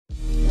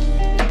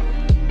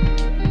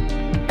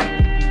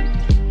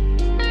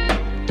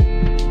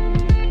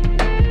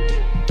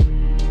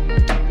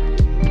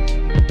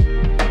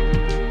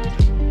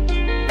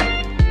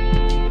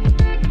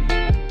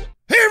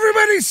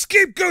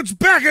SkapeGote's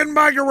back in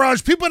my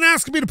garage. People have been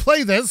asking me to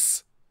play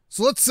this.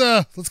 So let's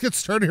get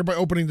started here by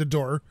opening the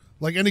door.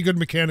 Like any good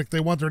mechanic, they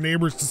want their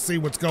neighbors to see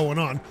what's going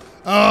on.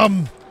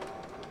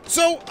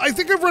 So I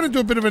think I've run into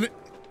a bit of an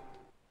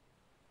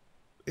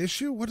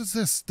issue. What is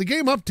this? The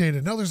game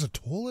updated. Now there's a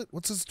toilet?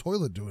 What's this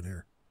toilet doing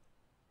here?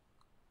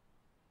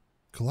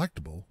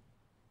 Collectible?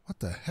 What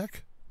the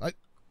heck?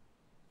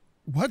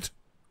 What?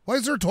 Why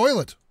is there a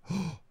toilet?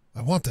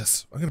 I want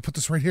this. I'm going to put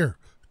this right here.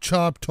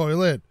 Chop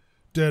toilet.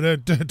 Okay,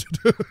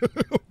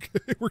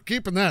 we're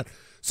keeping that.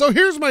 So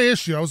here's my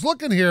issue. I was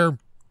looking here.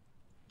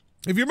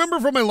 If you remember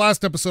from my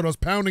last episode, I was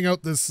pounding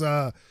out this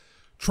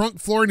trunk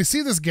floor, and you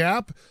see this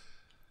gap?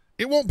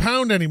 It won't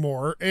pound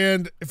anymore.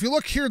 And if you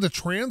look here, the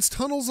trans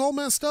tunnel's all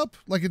messed up.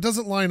 Like it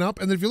doesn't line up.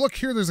 And then if you look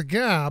here, there's a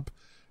gap.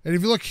 And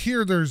if you look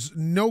here, there's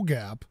no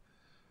gap.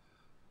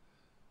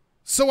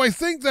 So I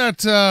think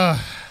that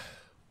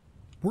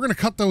we're going to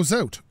cut those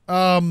out.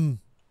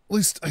 At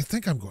least I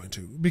think I'm going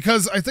to,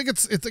 because I think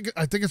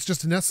it's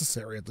just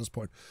necessary at this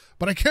point.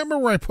 But I can't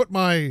remember where I put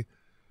my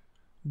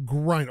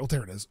grind. Oh,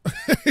 there it is.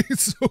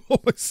 So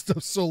all my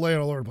stuff's so laying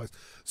all over the place.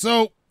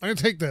 So I'm going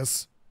to take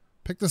this,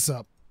 pick this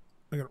up.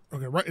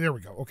 Okay, right there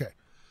we go. Okay.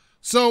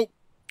 So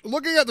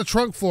looking at the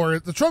trunk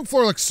floor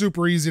looks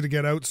super easy to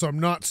get out. So I'm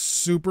not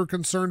super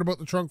concerned about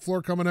the trunk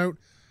floor coming out.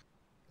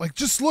 Like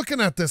just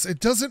looking at this, it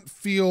doesn't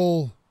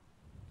feel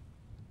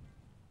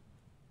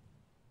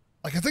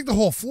like, I think the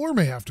whole floor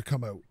may have to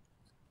come out.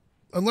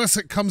 Unless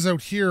it comes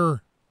out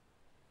here.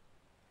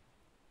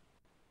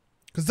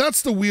 Because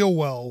that's the wheel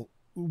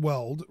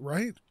weld,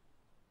 right?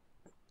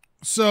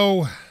 So,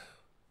 you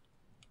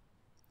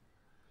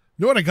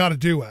know what I got to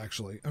do,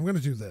 actually? I'm going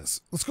to do this.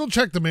 Let's go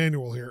check the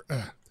manual here.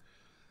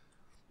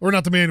 Or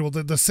not the manual,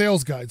 the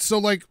sales guide. So,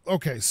 like,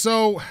 okay,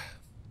 so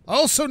I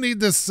also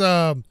need this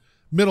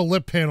middle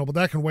lip panel, but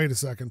that can wait a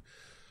second.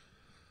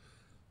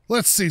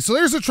 Let's see. So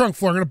there's the trunk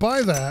floor. I'm going to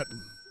buy that.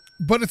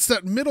 But it's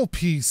that middle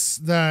piece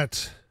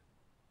that...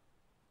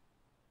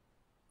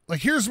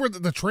 Like, here's where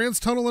the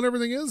trans tunnel and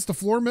everything is, the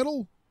floor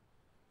middle.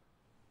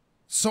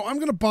 So I'm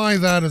gonna buy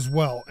that as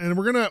well, and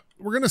we're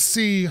gonna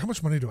see how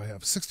much money do I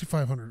have?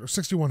 $6,500 or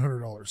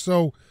 $6,100.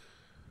 So,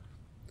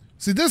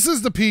 see, this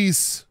is the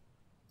piece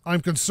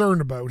I'm concerned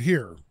about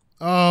here.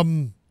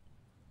 And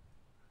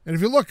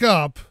if you look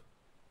up,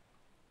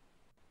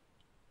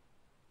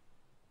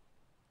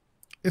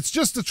 it's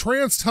just the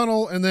trans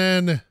tunnel, and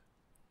then,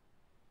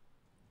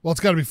 well,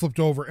 it's got to be flipped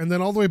over, and then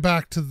all the way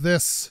back to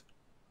this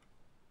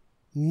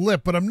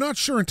lip, but I'm not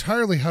sure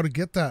entirely how to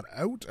get that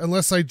out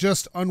unless I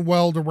just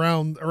unweld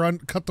around or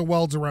cut the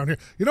welds around here.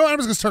 You know what? I'm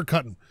just gonna start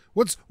cutting.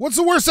 What's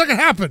the worst that can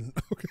happen?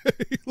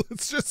 Okay,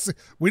 let's just see.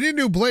 We need a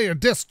new blade, a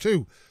disc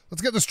too.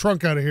 Let's get this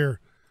trunk out of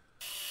here.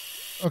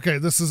 Okay,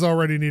 this is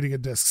already needing a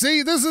disc.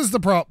 See, this is the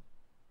problem.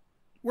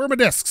 Where are my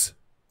discs?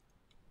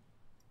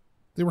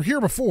 They were here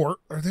before.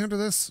 Are they under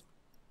this?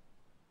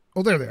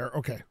 Oh, there they are.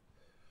 Okay.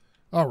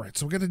 All right,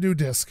 so we'll get a new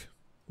disc.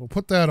 We'll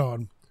put that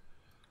on.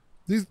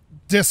 These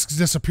discs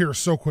disappear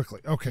so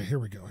quickly. Okay, here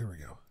we go. Here we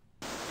go.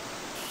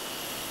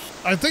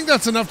 I think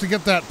that's enough to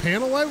get that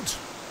panel out.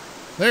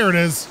 There it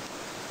is.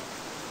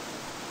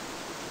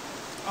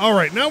 All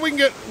right, now we can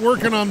get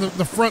working on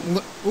the front.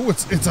 Oh,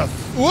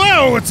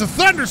 it's a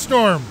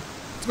thunderstorm.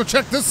 Let's go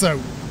check this out.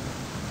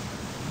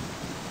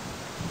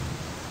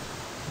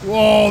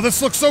 Whoa,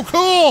 this looks so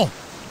cool.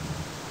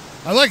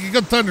 I like a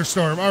good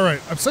thunderstorm. All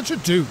right, I'm such a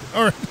dude.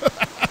 All right.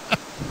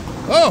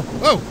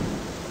 Oh.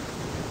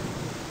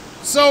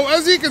 So,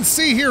 as you can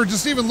see here,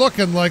 just even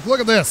looking, like, look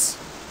at this.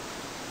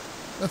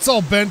 That's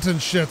all bent and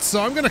shit.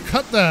 So, I'm going to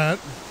cut that.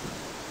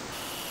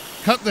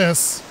 Cut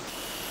this.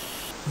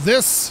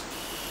 This.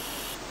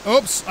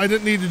 Oops, I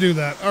didn't need to do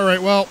that. All right,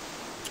 well.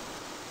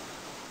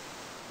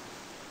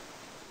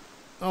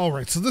 All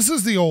right, so this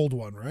is the old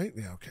one, right?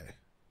 Yeah, okay.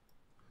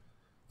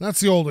 That's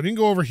the old one. You can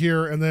go over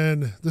here, and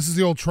then this is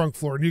the old trunk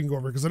floor, and you can go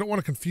over here, because I don't want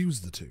to confuse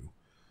the two.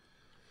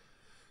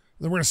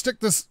 Then we're going to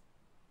stick this...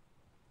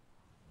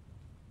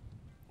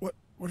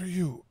 What are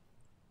you?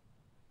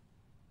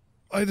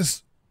 I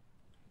just...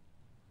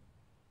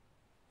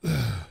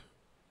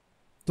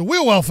 The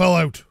wheel well fell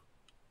out.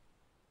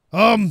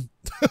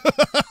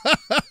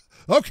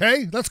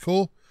 Okay, that's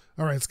cool.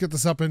 All right, let's get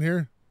this up in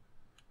here.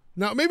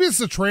 Now, maybe it's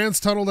the trans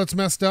tunnel that's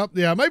messed up.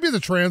 Yeah, it might be the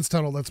trans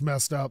tunnel that's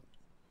messed up.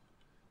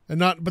 And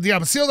not, but yeah,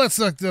 but see how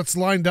that's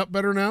lined up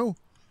better now?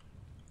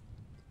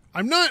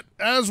 I'm not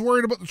as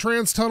worried about the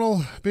trans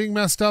tunnel being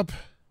messed up.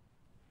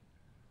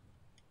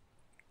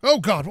 Oh,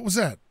 God, what was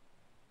that?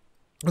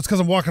 That's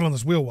because I'm walking on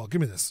this wheel well. Give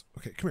me this.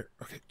 Okay, come here.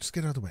 Okay, just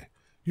get out of the way.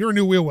 You're a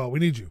new wheel well. We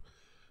need you.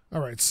 All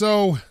right,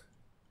 so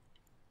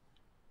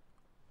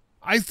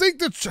I think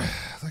that,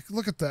 like,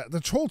 look at that.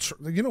 The whole,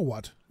 you know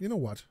what? You know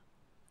what?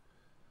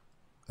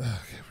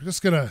 Okay, we're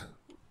just gonna,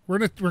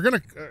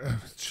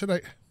 should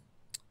I?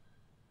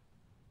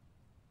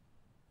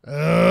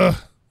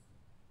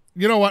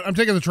 You know what? I'm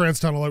taking the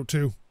trans tunnel out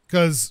too,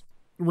 because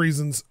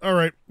reasons. All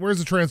right, where's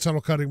the trans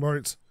tunnel cutting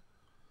parts?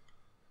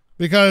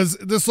 Because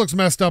this looks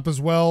messed up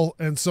as well,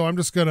 and so I'm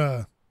just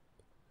gonna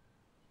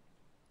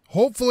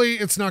Hopefully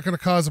it's not going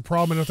to cause a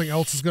problem and nothing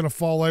else is going to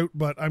fall out,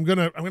 but I'm going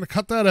to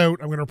cut that out.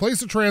 I'm going to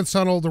replace the trans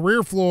tunnel, the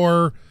rear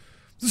floor.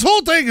 This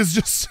whole thing is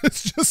just,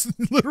 it's just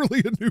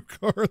literally a new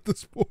car at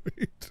this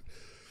point.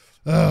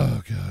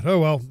 Oh God. Oh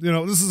well, you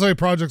know, this is how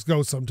projects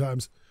go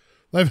sometimes.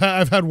 I've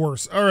had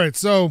worse. All right,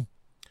 so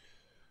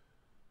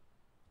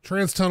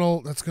trans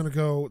tunnel, that's going to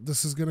go,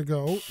 this is going to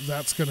go,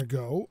 that's going to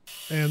go,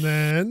 and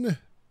then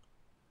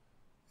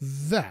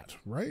that,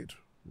 right?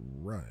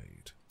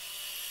 Right.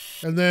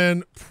 And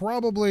then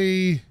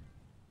probably,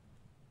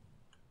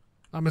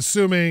 I'm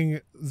assuming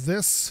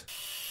this,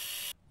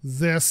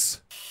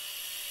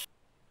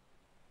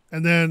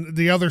 and then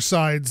the other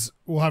sides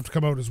will have to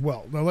come out as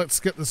well. Now let's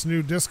get this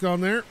new disc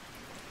on there.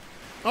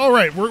 All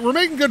right, we're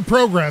making good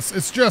progress.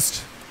 It's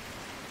just,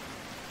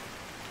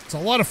 it's a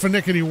lot of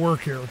finicky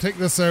work here. We'll take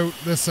this out,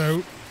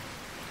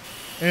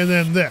 and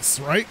then this,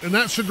 right? And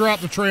that should drop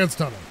the trans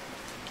tunnel.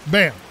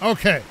 Bam.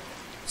 Okay.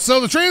 So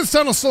the trans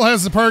tunnel still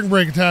has the parking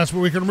brake attached,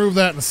 but we can remove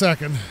that in a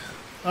second.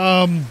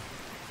 We'll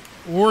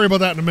worry about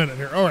that in a minute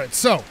here. All right,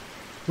 so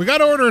we got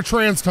to order a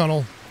trans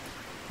tunnel.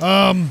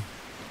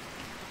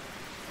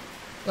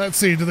 Let's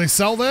see. Do they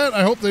sell that?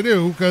 I hope they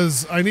do,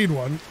 because I need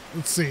one.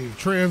 Let's see.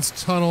 Trans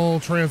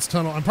tunnel.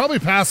 I'm probably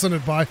passing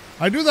it by.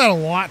 I do that a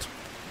lot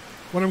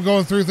when I'm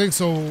going through things.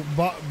 So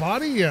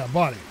body? Yeah,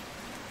 body.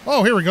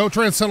 Oh, here we go.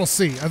 Trans tunnel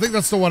C. I think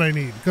that's the one I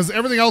need, because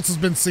everything else has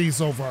been C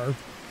so far.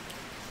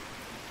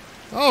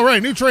 All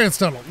right, new trans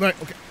tunnel. Right,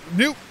 okay.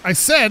 New. I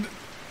said,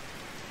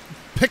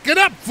 pick it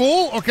up,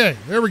 fool. Okay,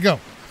 there we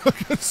go.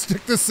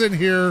 Stick this in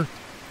here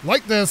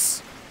like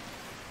this.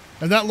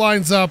 And that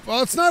lines up.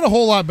 It's not a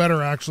whole lot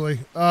better, actually.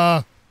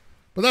 But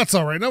that's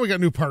all right. Now we got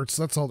new parts.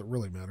 That's all that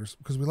really matters,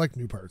 because we like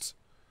new parts.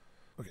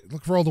 Okay,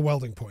 look for all the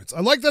welding points. I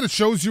like that it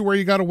shows you where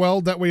you got to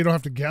weld. That way you don't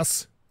have to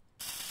guess.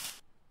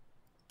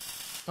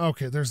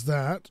 Okay, there's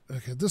that.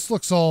 Okay, this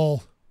looks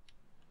all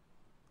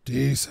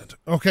decent.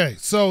 Okay,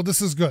 so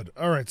this is good.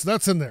 All right, so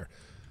that's in there.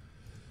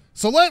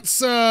 So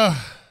let's, I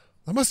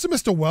must have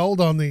missed a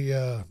weld on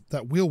the,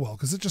 that wheel well,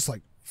 because it just,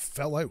 like,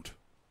 fell out.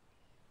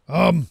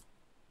 I'm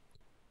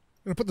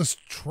going to put this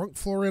trunk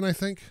floor in, I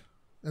think,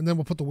 and then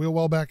we'll put the wheel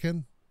well back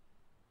in.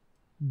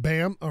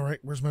 Bam. All right,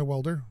 where's my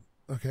welder?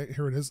 Okay,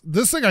 here it is.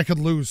 This thing I could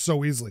lose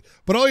so easily,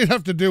 but all you'd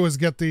have to do is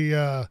get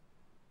the,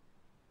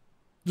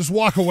 just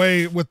walk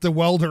away with the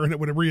welder and it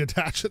would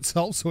reattach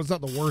itself, so it's not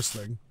the worst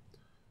thing.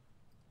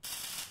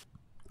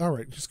 All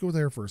right, just go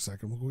there for a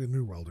second. We'll go get a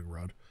new welding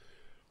rod.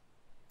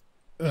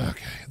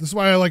 Okay, this is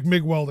why I like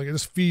MIG welding. It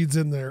just feeds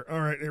in there.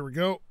 All right, here we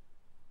go.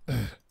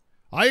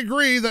 I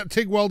agree that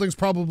TIG welding's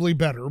probably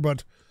better,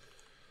 but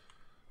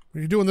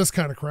when you're doing this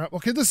kind of crap.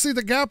 Okay, see,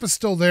 the gap is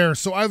still there,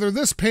 so either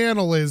this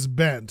panel is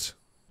bent.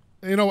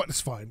 You know what?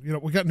 It's fine. You know,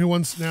 we got new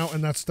ones now,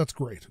 and that's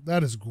great.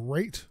 That is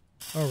great.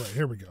 All right,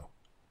 here we go.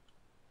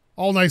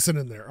 All nice and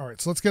in there. All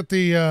right, so let's get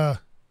the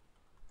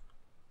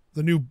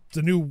new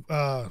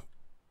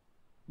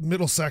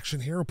middle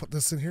section here. We'll put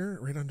this in here,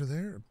 right under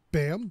there.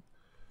 Bam.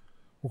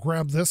 We'll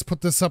grab this,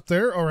 put this up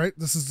there. All right,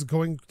 this is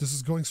going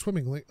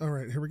swimmingly. All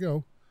right, here we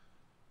go.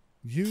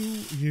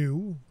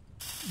 You.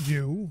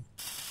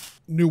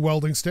 New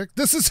welding stick.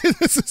 This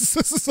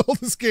is all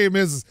this game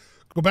is.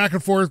 Go back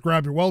and forth,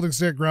 grab your welding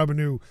stick, grab a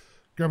new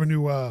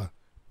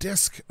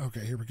disc.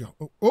 Okay, here we go.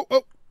 Oh,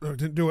 I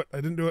didn't do it.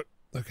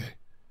 Okay.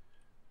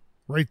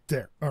 Right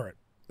there. All right.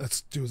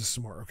 Let's do this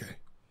some more. Okay.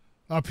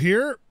 Up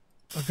here.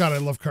 Oh God, I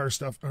love car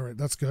stuff. All right,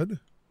 that's good.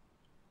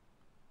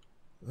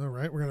 All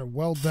right, we're going to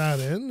weld that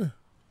in.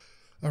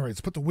 All right,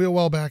 let's put the wheel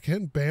well back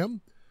in.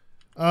 Bam.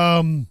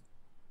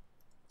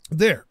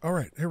 There. All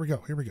right, here we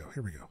go.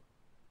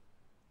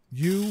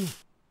 You,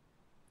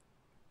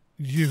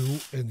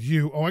 and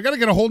you. Oh, I got to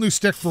get a whole new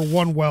stick for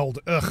one weld.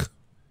 Ugh.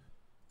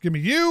 Give me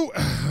you.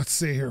 Let's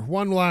see here.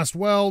 One last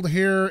weld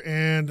here,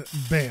 and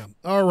bam.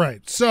 All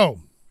right, so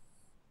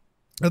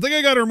I think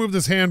I got to remove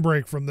this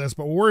handbrake from this,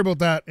 but we'll worry about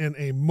that in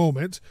a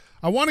moment.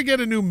 I want to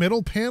get a new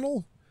middle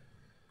panel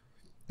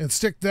and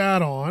stick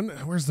that on.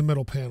 Where's the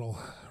middle panel?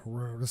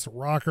 This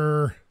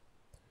rocker.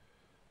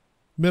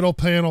 Middle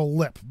panel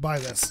lip. Buy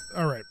this.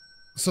 All right.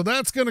 So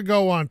that's going to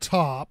go on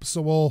top.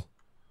 So we'll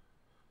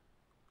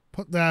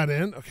put that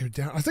in. Okay,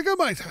 down. I think I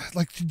might,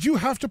 like, did you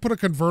have to put a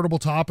convertible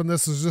top in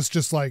this? Is this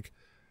just like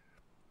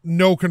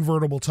no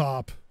convertible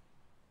top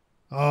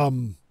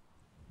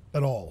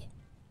at all?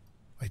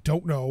 I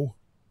don't know.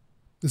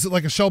 Is it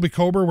like a Shelby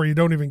Cobra where you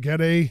don't even get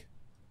a...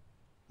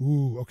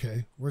 Ooh,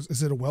 okay.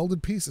 Is it a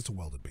welded piece? It's a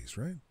welded piece,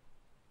 right?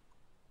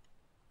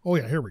 Oh,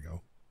 yeah, here we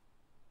go.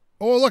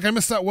 Oh, look, I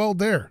missed that weld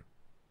there.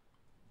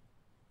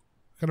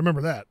 Gotta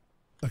remember that.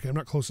 Okay, I'm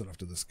not close enough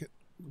to this.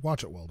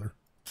 Watch it, welder.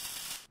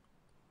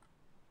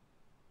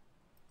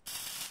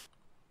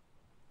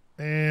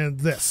 And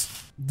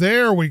this.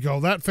 There we go.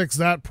 That fixed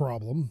that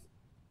problem.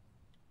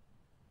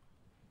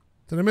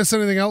 Did I miss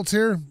anything else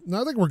here?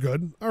 No, I think we're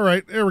good. All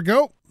right, there we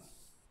go.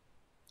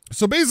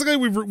 So basically,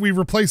 we've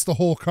replaced the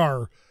whole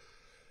car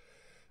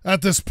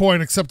at this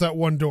point, except that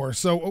one door.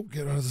 So,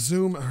 get out of the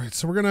zoom. All right,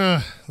 so we're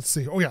gonna, let's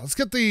see. Oh yeah, let's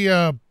get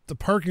the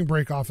parking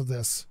brake off of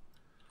this.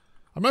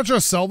 I'm not sure how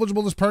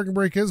salvageable this parking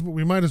brake is, but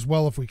we might as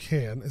well if we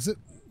can. Is it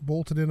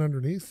bolted in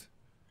underneath?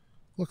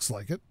 Looks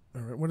like it.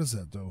 All right, what is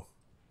that, though?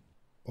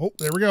 Oh,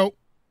 there we go.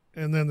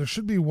 And then there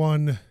should be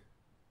one.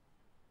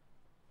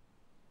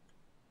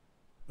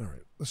 All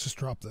right, let's just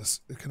drop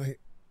this. Can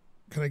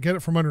I get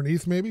it from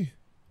underneath, maybe?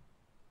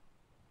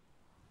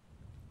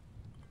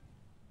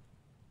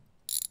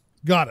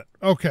 Got it.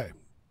 Okay.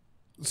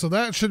 So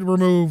that should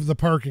remove the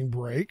parking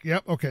brake.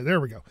 Yep. Okay, there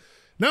we go.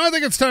 Now I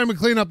think it's time to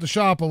clean up the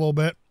shop a little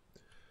bit.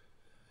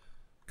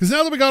 Because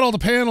now that we got all the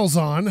panels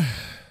on,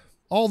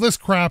 all this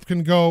crap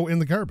can go in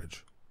the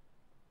garbage.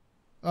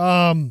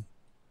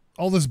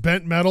 All this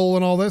bent metal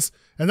and all this.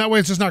 And that way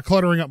it's just not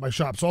cluttering up my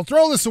shop. So I'll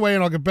throw this away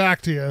and I'll get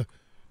back to you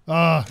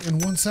in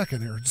 1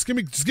 second here. Just give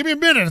me a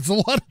minute. It's a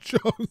lot of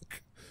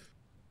junk.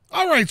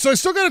 All right, so I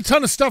still got a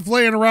ton of stuff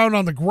laying around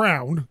on the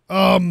ground.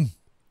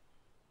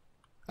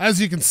 As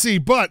you can see,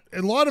 but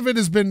a lot of it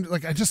has been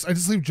like I just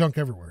leave junk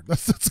everywhere.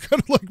 That's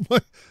kind of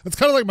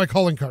like my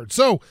calling card.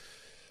 So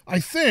I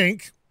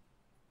think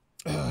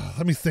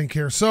let me think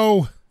here.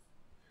 So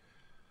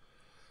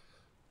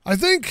I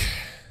think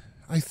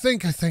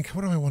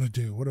what do I want to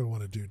do? What do I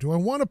want to do? Do I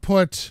want to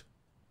put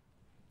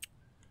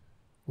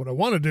what I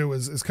want to do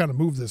is kind of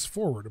move this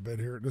forward a bit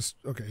here. Just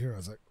okay, here I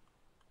was like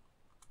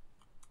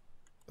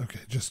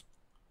okay, just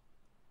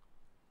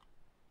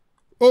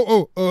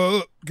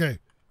okay.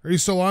 Are you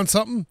still on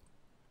something?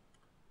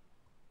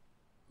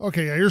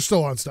 Okay, yeah, you're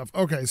still on stuff.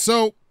 Okay,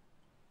 so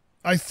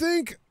I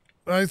think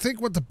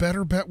what the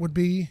better bet would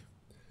be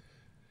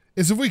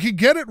is if we could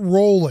get it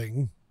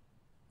rolling,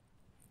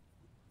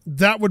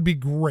 that would be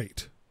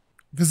great.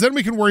 Because then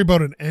we can worry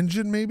about an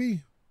engine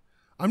maybe.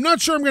 I'm not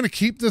sure I'm going to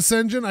keep this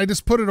engine. I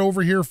just put it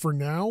over here for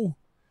now.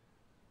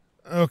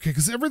 Okay,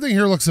 because everything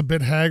here looks a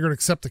bit haggard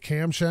except the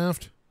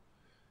camshaft.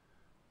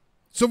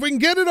 So if we can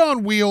get it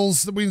on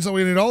wheels, that means that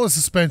we need all the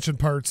suspension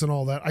parts and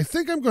all that. I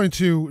think I'm going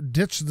to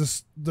ditch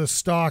the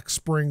stock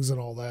springs and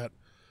all that.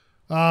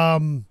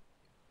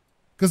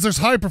 Because there's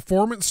high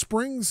performance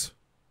springs.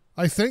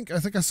 I think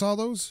I saw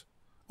those.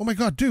 Oh my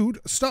God, dude,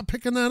 stop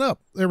picking that up.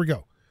 There we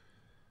go.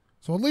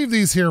 So I'll leave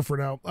these here for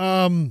now.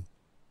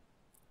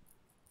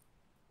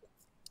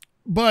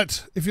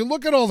 But if you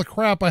look at all the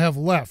crap I have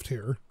left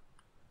here.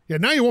 Yeah,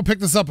 now you won't pick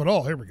this up at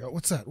all. Here we go.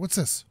 What's that? What's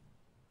this?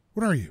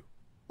 What are you?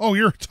 Oh,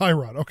 you're a tie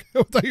rod. Okay,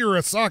 I thought you were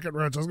a socket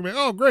wrench. I was going to be,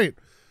 oh, great.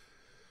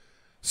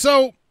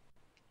 So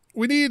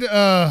we need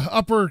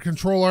upper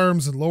control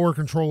arms and lower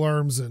control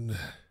arms and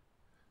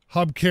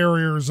hub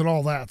carriers and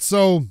all that.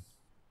 So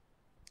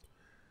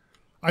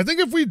I think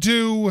if we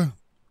do,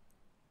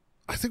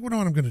 I think what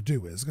I'm going to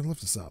do is I'm going to lift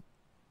this up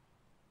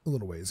a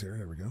little ways here.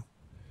 There we go.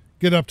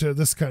 Get up to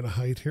this kind of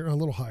height here. A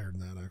little higher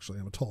than that, actually.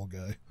 I'm a tall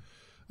guy.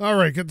 All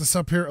right, get this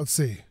up here. Let's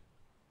see.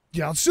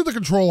 Yeah, let's do the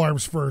control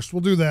arms first.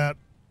 We'll do that.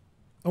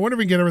 I wonder if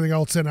we can get everything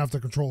else in after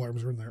the control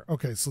arms are in there.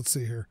 Okay, so let's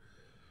see here.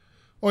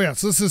 Oh, yeah,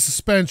 so this is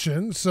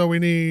suspension. So we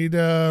need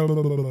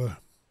upper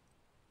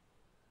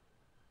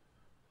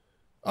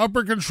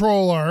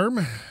control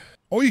arm.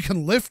 Oh, you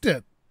can lift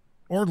it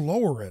or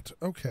lower it.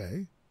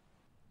 Okay.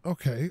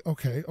 Okay.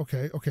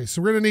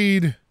 So we're going to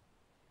need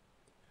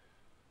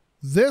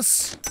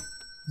this,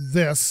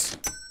 this,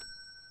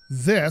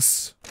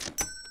 this,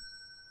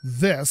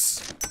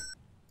 this,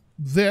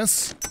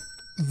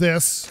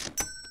 this,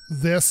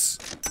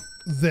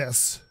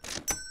 this.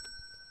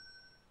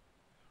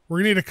 We're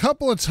going to need a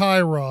couple of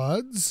tie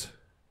rods.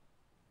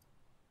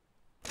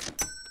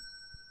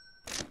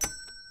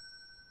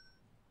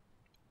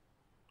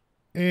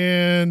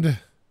 And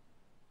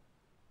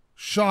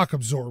shock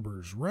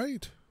absorbers,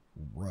 right?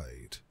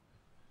 Right.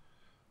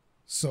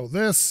 So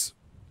this.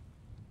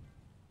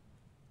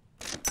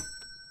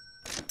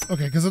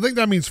 Okay, because I think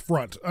that means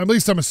front. At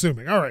least I'm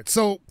assuming. All right,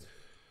 so.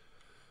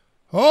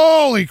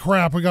 Holy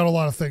crap, we got a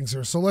lot of things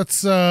here. So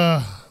let's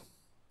get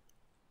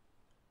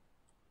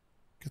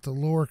the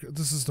lower.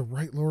 This is the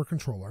right lower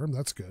control arm.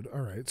 That's good.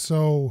 All right,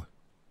 so.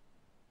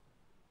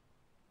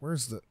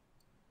 Where's the.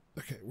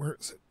 Okay, where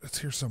is it? It's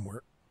here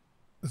somewhere.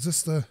 Is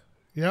this the.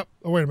 Yep.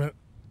 Oh, wait a minute.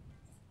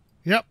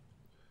 Yep.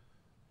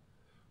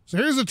 So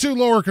here's the two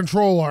lower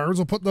control arms.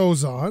 We'll put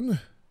those on.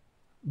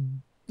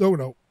 Oh,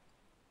 no.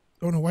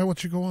 Oh, no. Why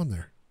won't you go on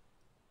there?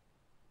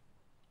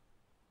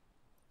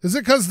 Is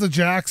it because the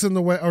jack's in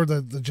the way? Or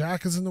the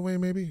jack is in the way,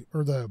 maybe?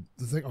 Or the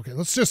thing? Okay,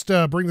 let's just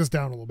bring this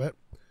down a little bit.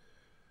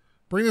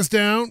 Bring this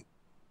down.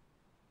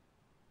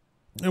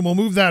 And we'll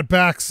move that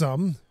back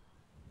some.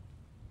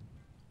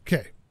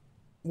 Okay.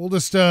 We'll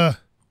just...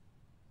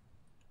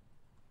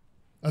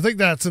 I think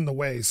that's in the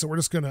way, so we're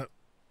just going to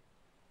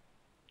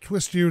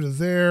twist you to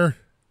there,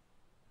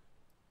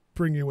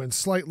 bring you in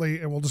slightly,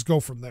 and we'll just go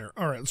from there.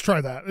 All right, let's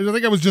try that. I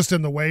think I was just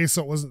in the way,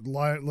 so it wasn't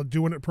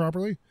doing it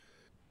properly.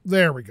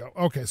 There we go.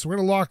 Okay, so we're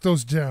going to lock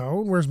those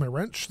down. Where's my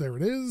wrench? There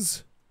it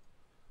is.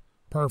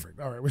 Perfect.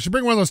 All right, we should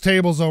bring one of those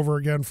tables over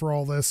again for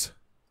all this.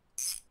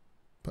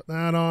 Put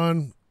that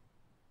on.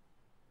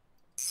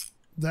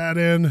 That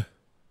in.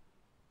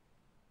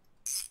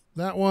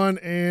 That one,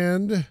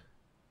 and...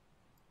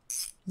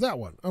 that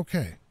one.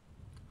 Okay.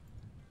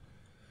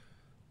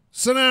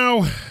 So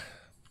now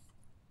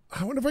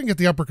I wonder if I can get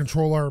the upper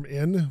control arm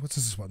in. What's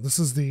this one? This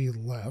is the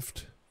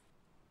left.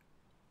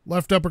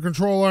 Left upper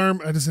control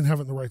arm. I just didn't have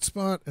it in the right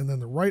spot. And then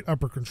the right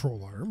upper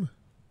control arm.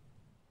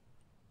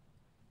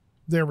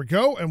 There we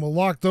go. And we'll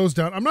lock those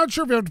down. I'm not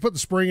sure if you have to put the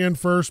spring in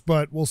first,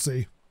 but we'll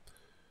see.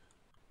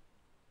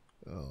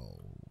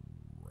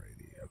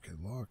 Alrighty. Okay,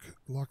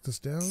 lock this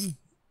down.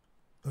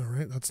 All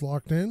right, that's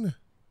locked in.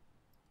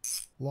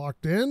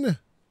 Locked in.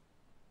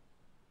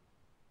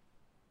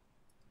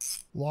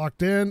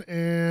 Locked in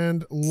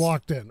and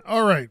locked in.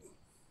 All right.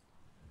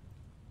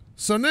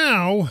 So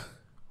now,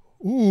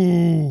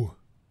 ooh.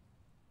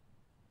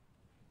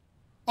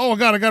 Oh,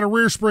 God, I got a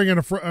rear spring and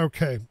a front.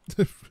 Okay.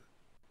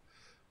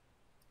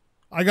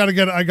 I got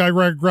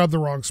to grab the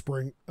wrong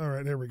spring. All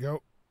right, here we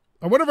go.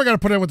 I wonder if I got to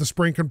put in with the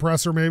spring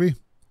compressor, maybe.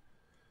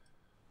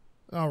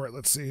 All right,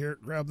 let's see here.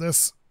 Grab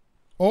this.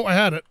 Oh, I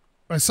had it.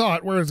 I saw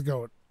it. Where is it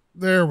going?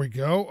 There we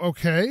go.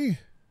 Okay.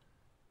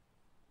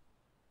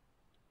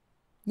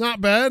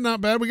 Not bad,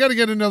 not bad. We got to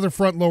get another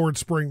front lowered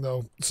spring,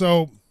 though.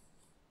 So,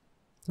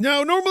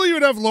 now, normally you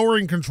would have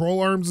lowering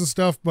control arms and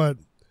stuff, but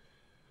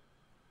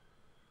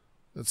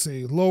let's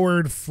see.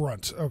 Lowered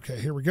front. Okay,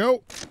 here we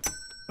go.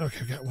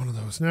 Okay, we got one of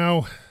those.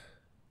 Now,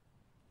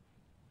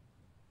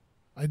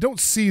 I don't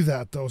see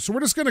that, though. So we're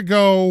just going to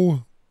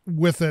go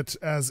with it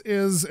as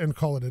is and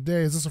call it a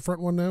day. Is this a front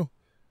one now?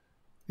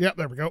 Yep,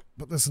 there we go.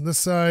 Put this on this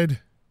side.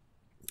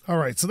 All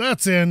right, so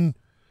that's in.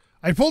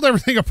 I pulled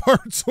everything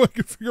apart so I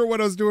could figure out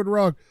what I was doing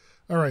wrong.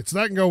 All right, so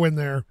that can go in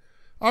there.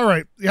 All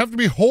right, you have to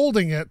be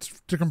holding it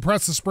to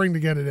compress the spring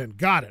to get it in.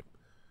 Got it.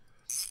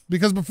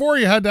 Because before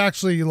you had to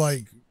actually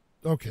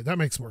okay, that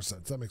makes more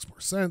sense. That makes more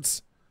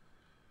sense.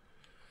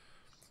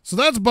 So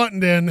that's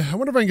buttoned in. I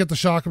wonder if I can get the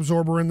shock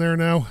absorber in there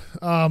now,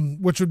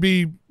 which would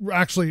be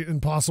actually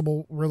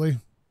impossible, really.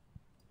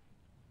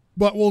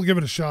 But we'll give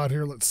it a shot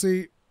here. Let's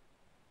see.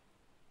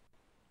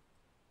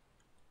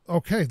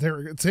 Okay, there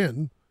it's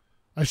in.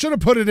 I should have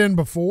put it in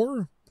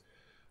before,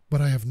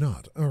 but I have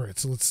not. All right,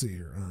 so let's see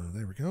here.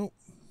 There we go.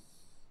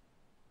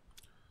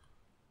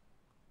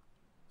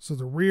 So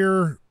the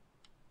rear,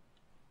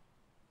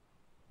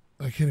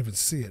 I can't even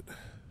see it.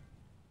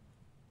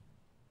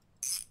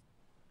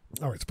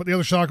 All right, let's put the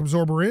other shock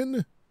absorber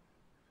in.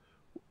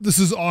 This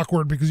is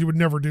awkward because you would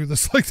never do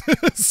this like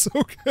this.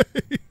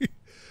 Okay.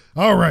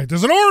 All right,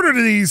 there's an order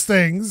to these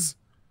things,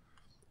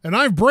 and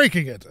I'm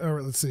breaking it. All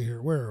right, let's see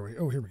here. Where are we?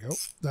 Oh, here we go.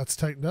 That's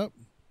tightened up.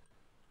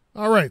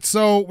 All right,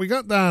 so we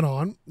got that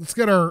on. Let's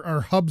get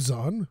our hubs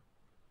on.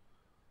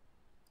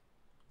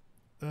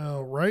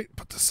 All right,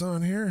 put this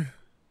on here.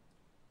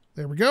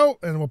 There we go,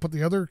 and we'll put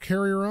the other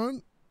carrier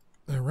on.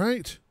 All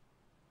right.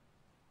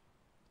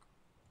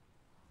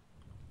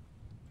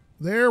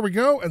 There we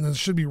go, and then it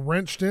should be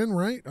wrenched in,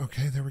 right?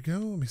 Okay, there we go.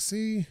 Let me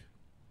see.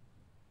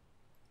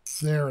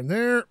 There and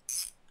there.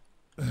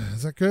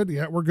 Is that good?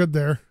 Yeah, we're good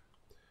there.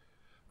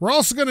 We're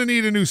also going to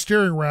need a new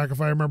steering rack,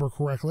 if I remember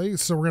correctly,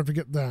 so we're going to have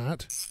to get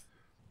that.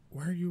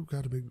 Where you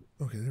got a big...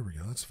 Okay, there we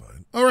go. That's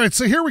fine. All right,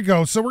 so here we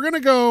go. So we're going to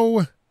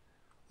go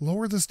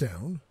lower this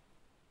down.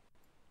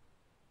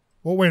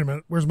 Well, wait a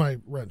minute. Where's my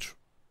wrench?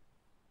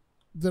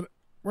 Where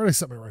did I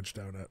set my wrench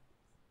down at?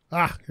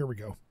 Ah, here we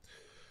go.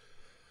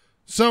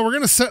 So we're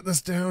going to set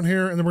this down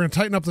here, and then we're going to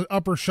tighten up the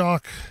upper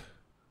shock.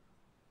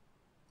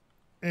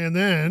 And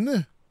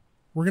then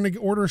we're going to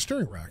order a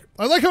steering rack.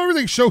 I like how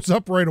everything shows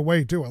up right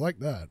away, too. I like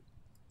that.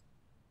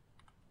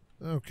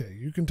 Okay,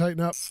 you can tighten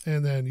up,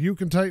 and then you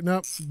can tighten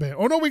up. Bam.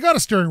 Oh, no, we got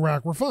a steering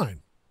rack. We're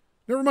fine.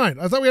 Never mind.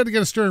 I thought we had to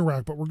get a steering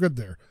rack, but we're good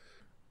there.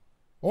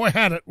 Oh, I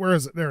had it. Where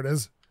is it? There it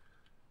is.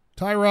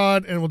 Tie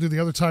rod, and we'll do the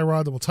other tie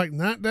rod. Then we'll tighten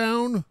that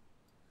down.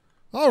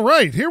 All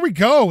right, here we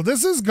go.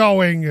 This is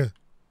going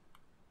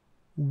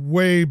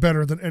way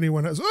better than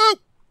anyone has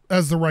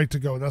the right to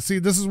go. Now, see,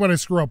 this is when I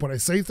screw up, when I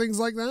say things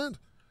like that.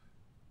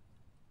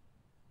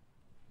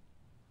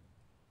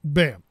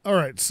 Bam. All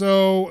right,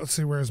 so let's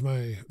see. Where's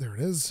my... There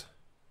it is.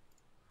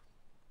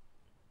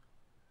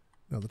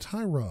 Now, the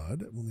tie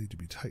rod will need to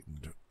be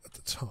tightened at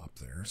the top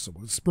there. So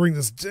let's bring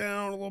this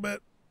down a little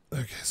bit.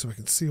 Okay, so I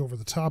can see over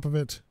the top of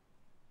it.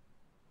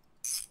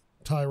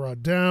 Tie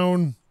rod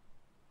down.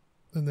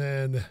 And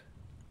then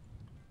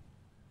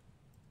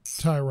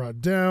tie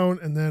rod down.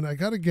 And then I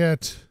got to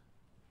get...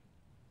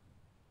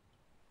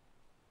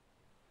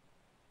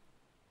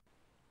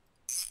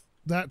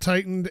 that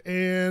tightened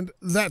and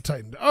that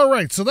tightened. All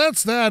right, so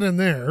that's that in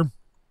there.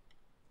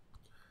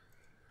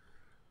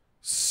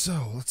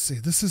 So let's see.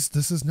 This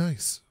is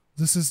nice.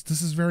 This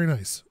is very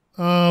nice.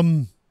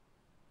 Now,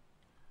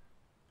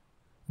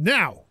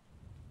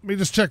 let me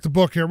just check the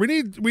book here. We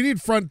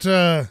need front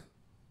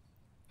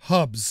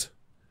hubs.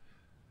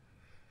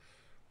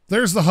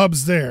 There's the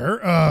hubs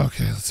there.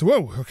 Okay, let's see.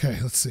 Whoa. Okay,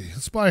 let's see.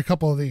 Let's buy a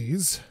couple of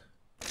these.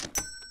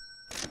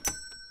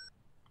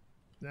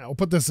 Now we'll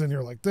put this in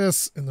here like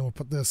this, and then we'll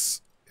put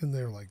this in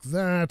there like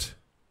that.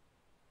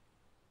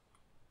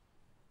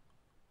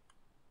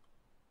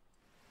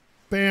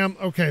 Bam.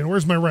 Okay, and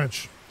where's my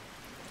wrench?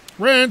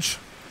 Wrench!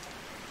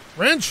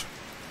 Wrench!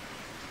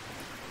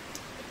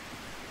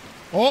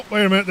 Oh,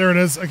 wait a minute. There it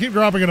is. I keep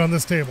dropping it on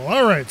this table.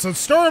 All right, so it's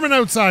storming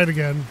outside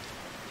again.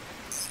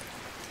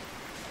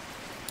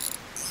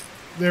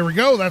 There we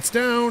go. That's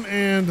down,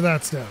 and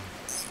that's down.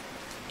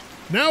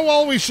 Now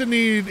all we should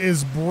need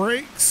is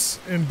brakes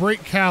and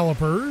brake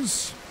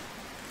calipers.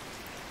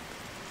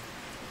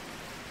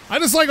 I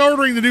just like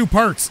ordering the new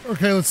parts.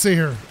 Okay, let's see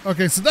here.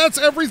 Okay, so that's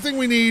everything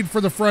we need for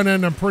the front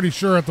end, I'm pretty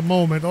sure at the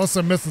moment, unless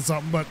I'm missing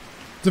something, but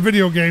it's a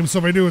video game, so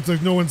if I do, it's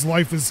like no one's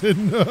life is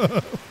in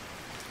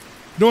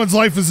no one's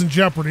life is in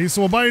jeopardy.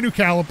 So we'll buy a new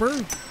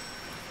caliper.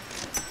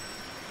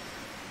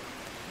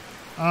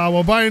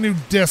 We'll buy a new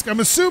disc. I'm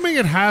assuming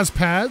it has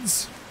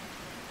pads.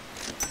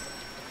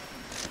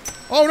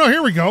 Oh no,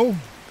 here we go.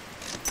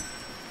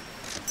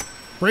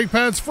 Brake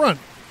pads front.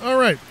 All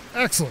right,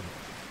 excellent.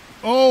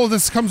 Oh,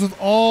 this comes with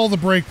all the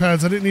brake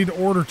pads. I didn't need to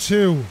order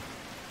two.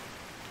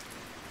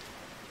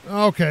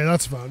 Okay,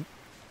 that's fun.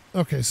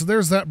 Okay, so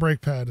there's that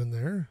brake pad in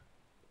there.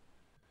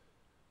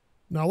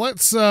 Now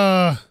let's,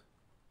 okay,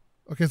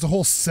 it's a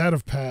whole set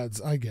of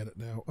pads. I get it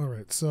now. All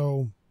right,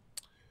 so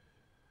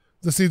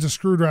this needs a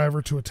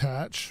screwdriver to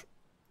attach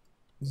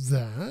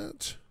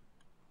that,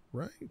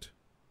 right?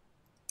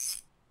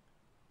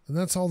 And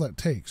that's all that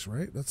takes,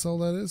 right? That's all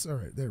that is? All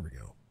right, there we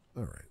go.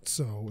 All right,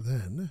 so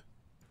then...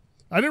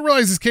 I didn't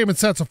realize this came in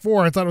sets of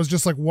 4. I thought it was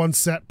just like one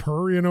set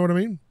per, you know what I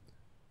mean?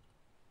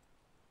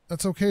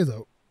 That's okay,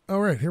 though.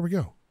 All right, here we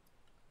go.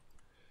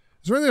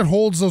 Is there anything that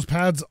holds those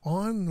pads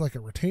on, like a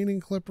retaining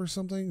clip or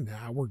something?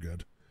 Nah, we're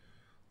good.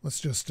 Let's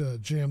just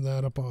jam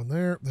that up on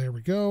there. There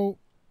we go.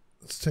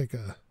 Let's take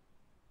a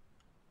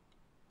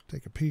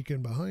peek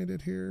in behind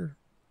it here.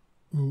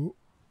 Ooh.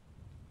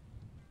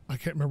 I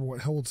can't remember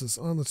what holds this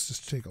on. Let's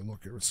just take a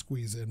look here. Let's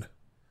squeeze in.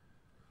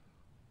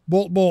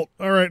 Bolt, bolt.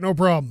 All right, no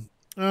problem.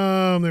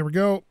 There we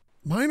go.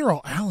 Mine are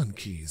all Allen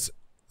keys.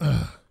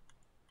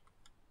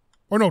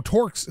 Or no,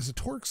 Torx. Is it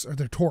Torx? Or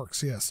they're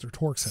Torx? Yes, they're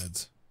Torx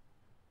heads.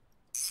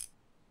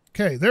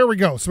 Okay, there we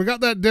go. So we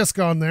got that disc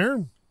on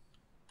there.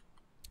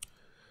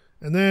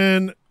 And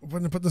then I'm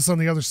going to put this on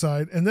the other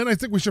side. And then I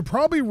think we should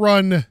probably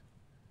run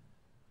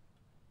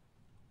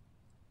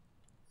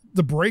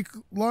the brake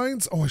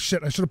lines. Oh,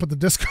 shit. I should have put the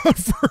disc on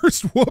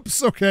first.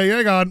 Whoops. Okay,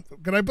 hang on.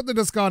 Can I put the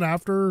disc on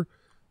after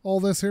all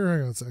this here?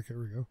 Hang on a sec. Here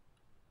we go.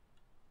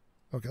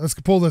 Okay, let's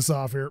pull this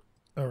off here.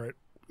 All right.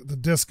 The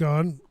disc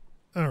on.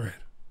 All right.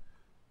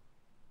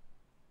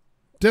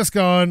 Disc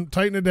on.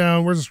 Tighten it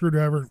down. Where's the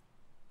screwdriver?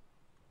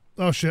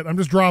 Oh, shit. I'm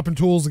just dropping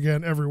tools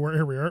again everywhere.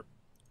 Here we are.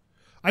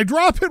 I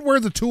drop it where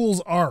the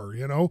tools are,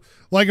 you know?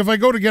 Like if I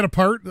go to get a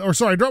part, or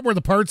sorry, I drop where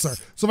the parts are.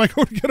 So if I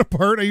go to get a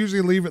part, I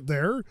usually leave it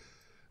there.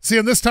 See,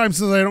 and this time,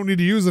 since I don't need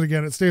to use it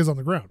again, it stays on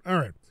the ground. All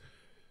right.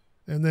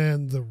 And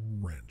then the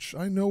wrench.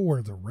 I know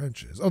where the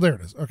wrench is. Oh, there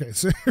it is. Okay,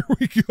 so here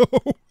we go.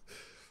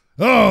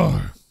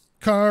 Oh,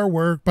 car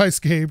work by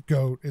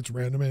SkapeGote. It's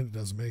random and it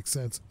doesn't make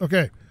sense.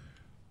 Okay.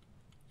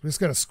 We just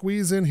got to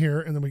squeeze in here,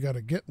 and then we got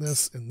to get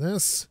this and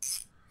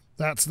this.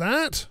 That's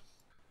that.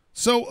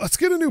 So let's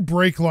get a new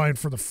brake line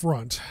for the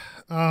front.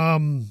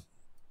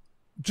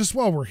 Just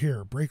while we're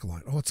here, brake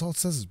line. Oh, it's all it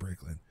says is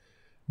brake line.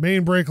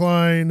 Main brake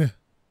line.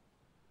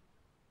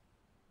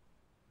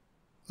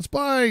 Let's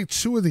buy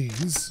 2 of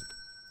these.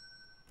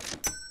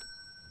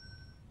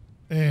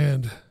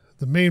 And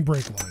the main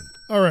brake line.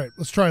 All right,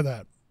 let's try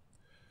that.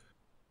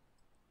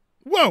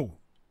 Whoa,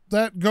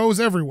 that goes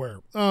everywhere.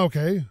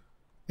 Okay,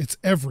 it's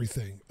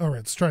everything. All right,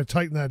 let's try to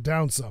tighten that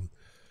down some.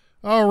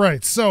 All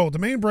right, so the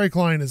main brake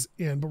line is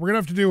in, but we're going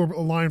to have to do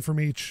a line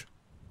from each.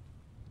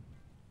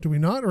 Do we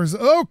not? Or is it,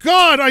 oh,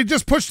 God, I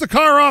just pushed the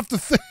car off the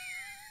thing.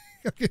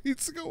 Okay, it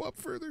needs to go up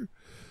further.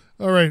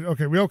 All right,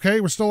 okay, we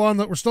okay? We're still on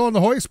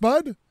the hoist,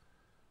 bud?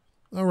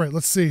 All right,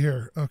 let's see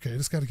here. Okay,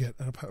 just got to get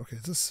up. Okay,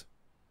 is this?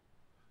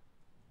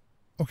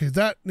 Okay,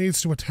 that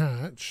needs to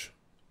attach.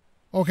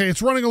 Okay,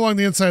 it's running along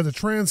the inside of the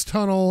trans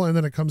tunnel, and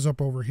then it comes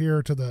up over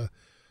here to the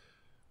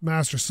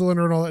master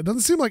cylinder and all that. It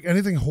doesn't seem like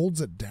anything holds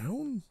it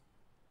down.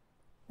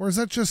 Or is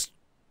that just,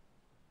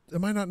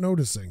 am I not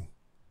noticing?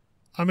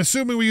 I'm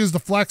assuming we use the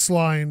flex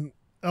line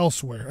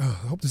elsewhere.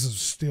 Oh, I hope this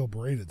is steel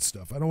braided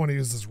stuff. I don't want to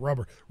use this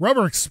rubber.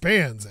 Rubber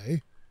expands, eh?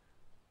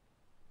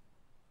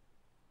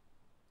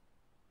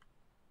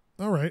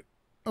 All right.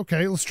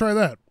 Okay, let's try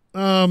that.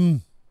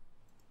 And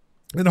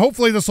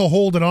hopefully this will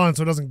hold it on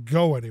so it doesn't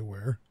go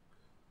anywhere.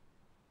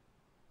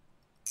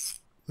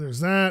 There's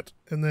that,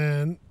 and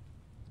then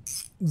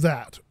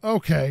that.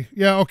 Okay.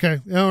 Yeah, okay.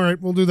 Yeah, all right,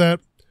 we'll do that.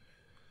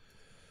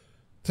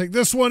 Take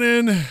this one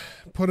in,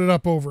 put it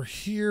up over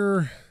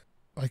here.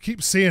 I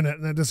keep seeing it,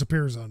 and that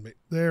disappears on me.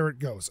 There it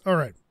goes. All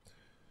right.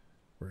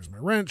 Where's my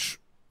wrench?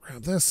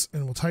 Grab this,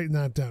 and we'll tighten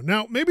that down.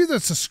 Now, maybe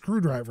that's a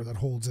screwdriver that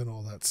holds in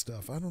all that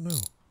stuff. I don't know.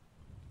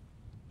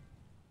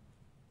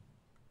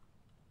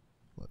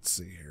 Let's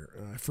see here.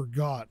 I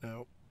forgot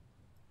now.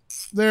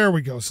 There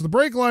we go. So the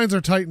brake lines are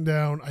tightened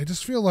down. I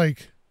just feel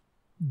like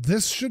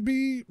this should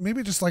be,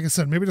 maybe just like I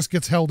said, maybe it just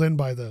gets held in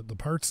by the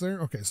parts there.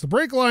 Okay, so the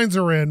brake lines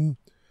are in.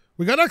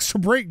 We got extra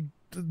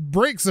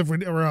brakes if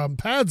we, or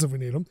pads if we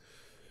need them.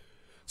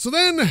 So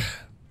then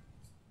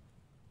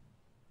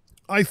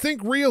I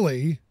think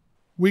really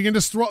we can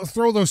just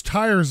throw those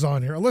tires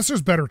on here. Unless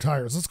there's better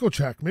tires. Let's go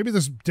check. Maybe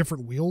there's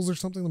different wheels or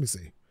something. Let me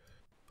see.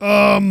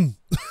 Where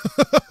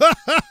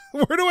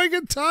do I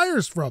get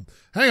tires from?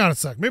 Hang on a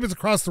sec. Maybe it's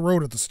across the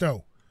road at the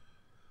Stowe.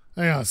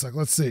 Hang on a sec.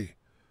 Let's see.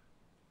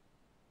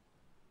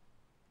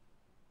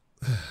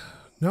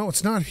 No,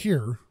 it's not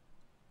here.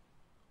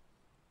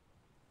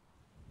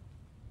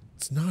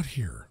 It's not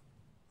here.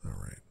 All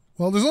right.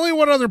 Well, there's only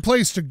one other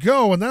place to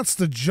go, and that's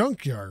the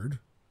junkyard.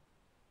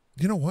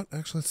 You know what?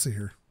 Actually, let's see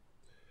here.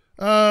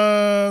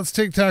 Let's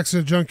take taxi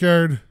to the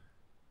junkyard.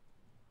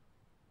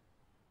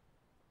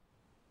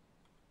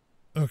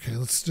 Okay,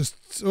 let's just...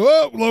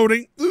 Oh,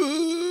 loading.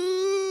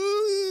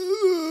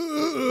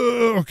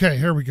 Okay,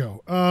 here we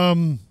go.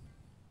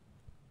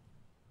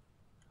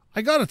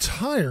 I got a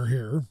tire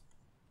here.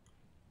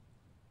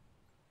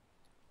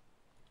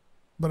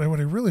 But what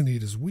I really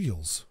need is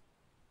wheels.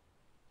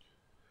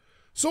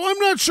 So I'm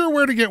not sure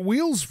where to get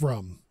wheels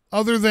from,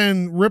 other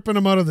than ripping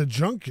them out of the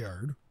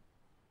junkyard.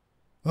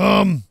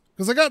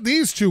 Because I got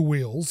these two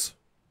wheels.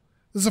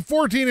 There's a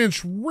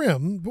 14-inch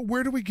rim, but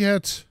where do we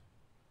get...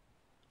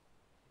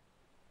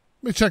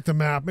 Let me check the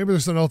map. Maybe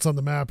there's something else on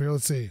the map here.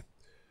 Let's see.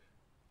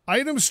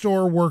 Item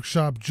store,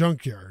 workshop,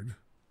 junkyard.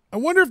 I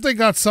wonder if they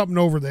got something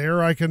over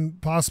there. I can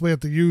possibly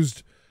at the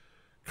used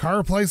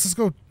car place. Let's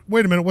go.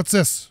 Wait a minute. What's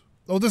this?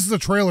 Oh, this is a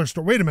trailer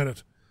store. Wait a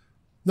minute.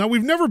 Now,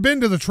 we've never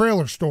been to the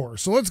trailer store,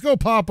 so let's go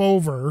pop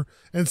over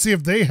and see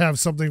if they have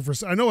something for...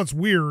 I know it's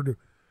weird,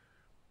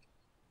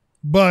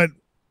 but...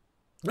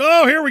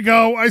 Oh, here we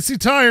go. I see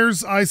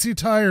tires. I see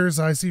tires.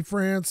 I see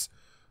France.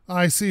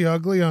 I see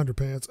ugly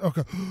underpants.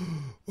 Okay.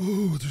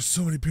 Oh, there's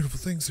so many beautiful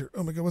things here.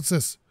 Oh, my God. What's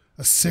this?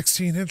 A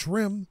 16-inch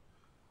rim.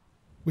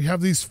 We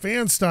have these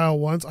fan-style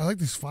ones. I like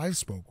these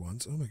 5-spoke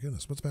ones. Oh, my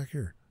goodness. What's back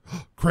here?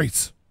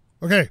 Crates.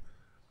 Okay.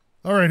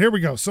 All right, here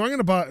we go. So I'm going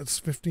to buy... It's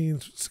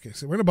 15. Okay,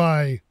 so we're going to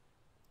buy...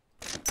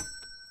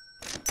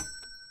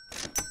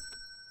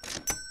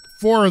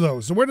 4 of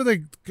those. So where do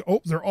they...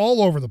 Oh, they're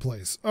all over the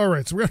place. All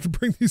right, so we have to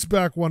bring these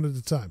back one at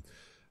a time.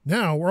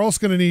 Now, we're also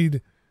going to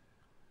need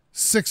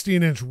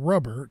 16-inch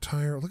rubber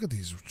tire. Look at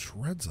these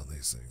treads on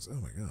these things. Oh,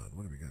 my God.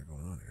 What have we got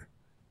going on here?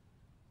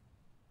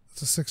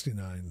 That's a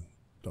 $69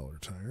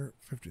 tire.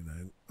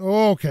 $59.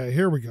 Okay,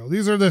 here we go.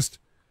 These are this...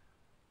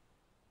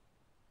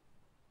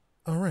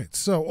 All right,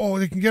 so... Oh,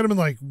 they can get them in,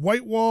 like,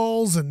 white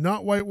walls and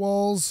not white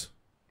walls.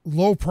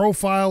 Low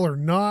profile or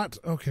not.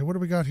 Okay, what do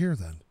we got here,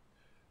 then?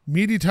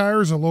 Meaty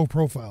tires or low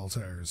profile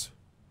tires?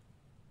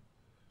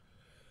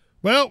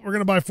 Well, we're going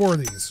to buy 4 of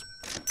these.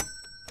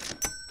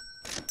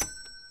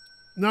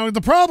 Now,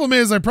 the problem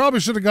is I probably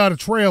should have got a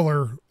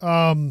trailer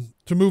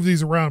to move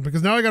these around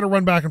because now I got to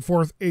run back and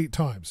forth 8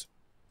 times,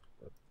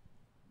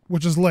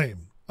 which is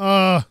lame.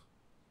 But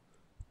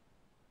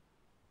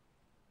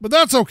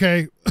that's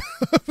okay.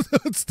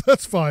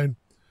 that's fine.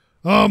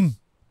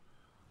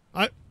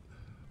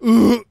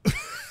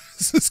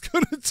 This is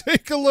going to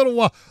take a little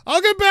while.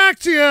 I'll get back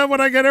to you when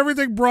I get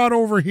everything brought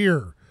over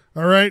here.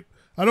 All right?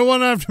 I don't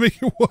want to have to make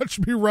you watch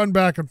me run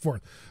back and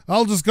forth.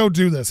 I'll just go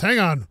do this. Hang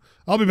on.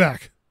 I'll be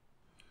back.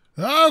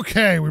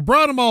 Okay, we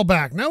brought them all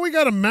back. Now we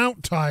got to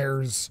mount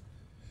tires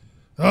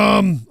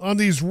on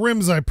these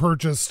rims I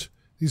purchased.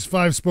 These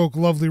 5-spoke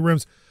lovely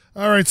rims.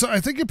 All right, so I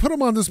think you put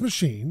them on this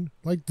machine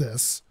like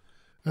this.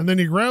 And then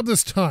you grab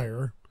this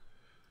tire.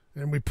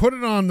 And we put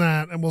it on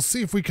that. And we'll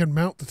see if we can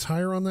mount the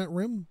tire on that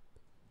rim.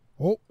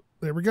 Oh,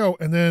 there we go.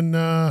 And then,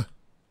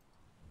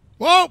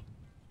 whoa,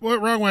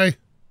 went wrong way.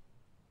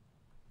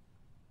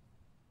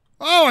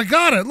 Oh, I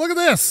got it. Look at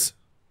this.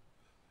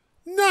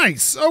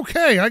 Nice.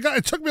 Okay.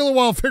 It took me a little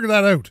while to figure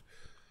that out.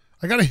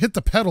 I got to hit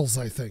the pedals,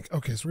 I think.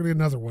 Okay. So we're going to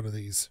get another one of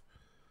these.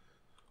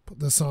 Put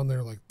this on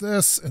there like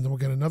this, and then we'll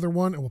get another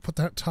one and we'll put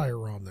that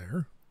tire on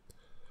there.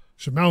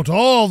 Should mount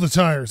all the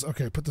tires.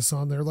 Okay. Put this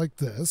on there like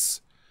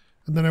this.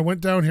 And then I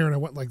went down here and I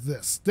went like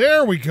this.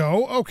 There we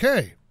go.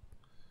 Okay.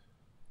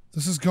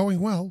 This is going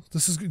well.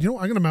 This is, I'm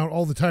going to mount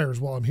all the tires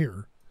while I'm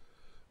here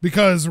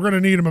because we're going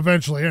to need them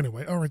eventually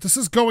anyway. All right, this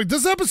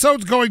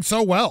episode's going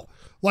so well.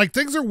 Like,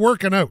 things are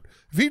working out.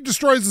 If he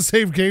destroys the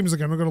save games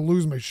again, I'm going to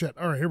lose my shit.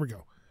 All right, here we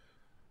go.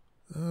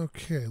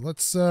 Okay,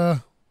 let's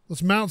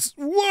mount.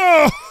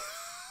 Whoa!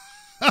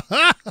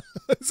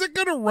 Is it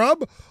going to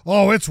rub?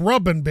 Oh, it's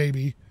rubbing,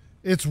 baby.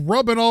 It's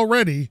rubbing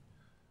already.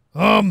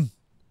 Is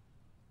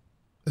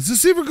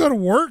this even going to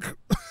work?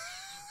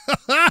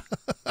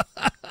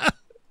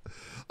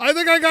 I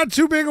think I got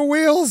too big of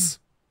wheels.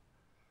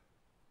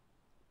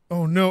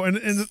 Oh no, and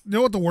you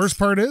know what the worst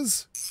part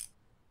is?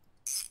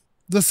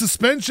 The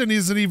suspension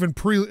isn't even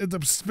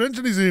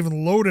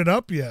loaded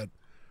up yet.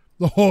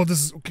 Oh,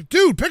 this is okay.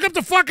 Dude, pick up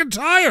the fucking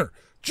tire.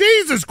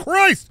 Jesus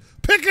Christ.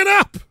 Pick it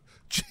up.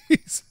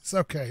 Jesus.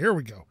 Okay, here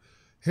we go.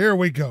 Here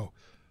we go.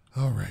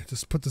 All right,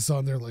 just put this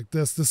on there like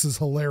this. This is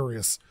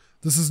hilarious.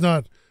 This is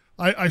not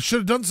I should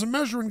have done some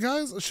measuring,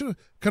 guys.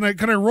 Can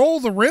I roll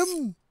the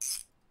rim?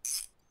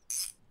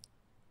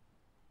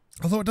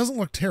 Although it doesn't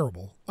look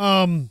terrible.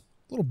 A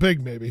little big,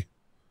 maybe.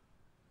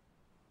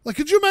 Like,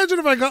 could you imagine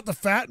if I got the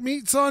fat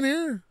meats on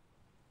here?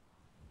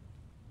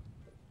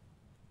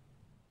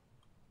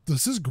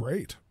 This is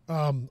great.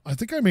 I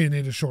think I may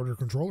need a shorter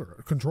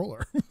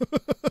controller.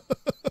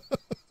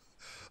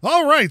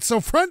 All right,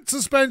 so front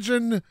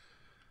suspension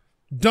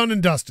done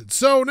and dusted.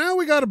 So now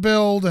we got to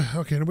build.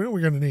 Okay, we know what we're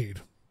going to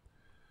need.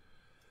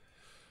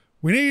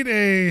 We need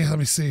a. Let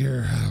me see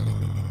here.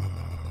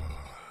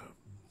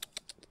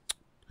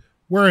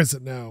 Where is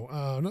it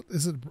now?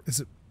 Is it?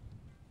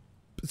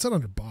 It's not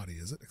under body,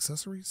 is it?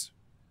 Accessories?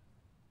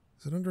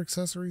 Is it under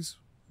accessories?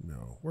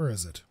 No. Where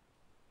is it?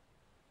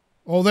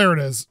 Oh, there it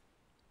is.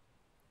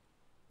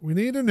 We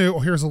need a new. Oh,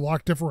 here's a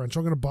lock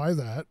differential. I'm going to buy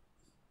that.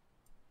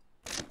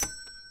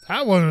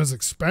 That one is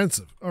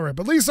expensive. All right,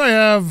 but at least I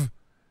have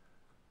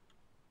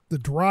the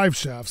drive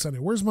shafts.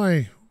 Anyway,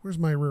 where's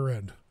my rear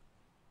end?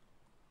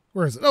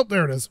 Where is it? Oh,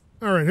 there it is.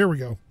 All right, here we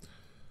go.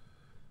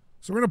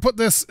 So we're going to put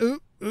this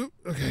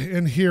okay,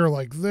 in here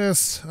like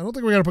this. I don't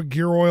think we got to put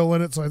gear oil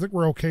in it, so I think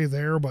we're okay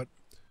there, but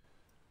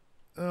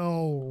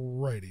all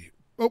righty.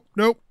 Oh,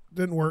 nope,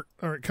 didn't work.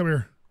 All right, come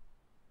here.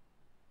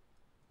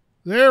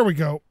 There we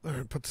go. All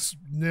right,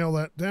 nail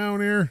that down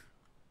here.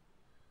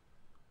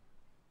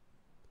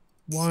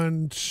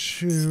 1,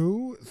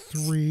 2,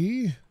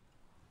 3,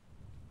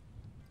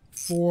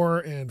 4,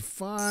 and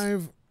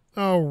 5.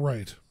 All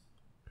right.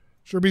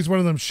 Sure beats one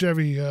of them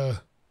Chevy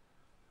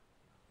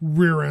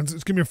rear ends.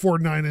 It's going to be a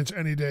Ford 9-inch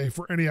any day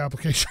for any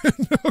application.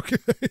 Okay.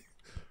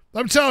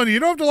 I'm telling you, you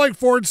don't have to like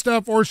Ford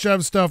stuff or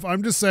Chev stuff.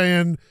 I'm just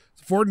saying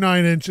Ford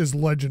 9-inch is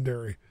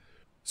legendary.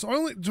 So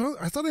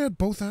I thought I had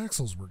both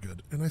axles were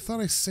good, and I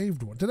thought I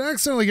saved one. Did I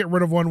accidentally get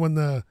rid of one when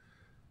the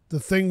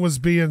thing was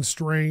being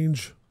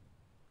strange?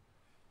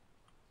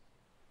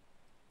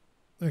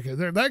 Okay,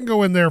 there, that can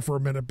go in there for a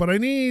minute, but I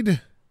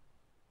need...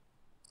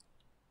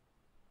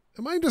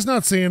 Am I just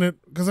not seeing it?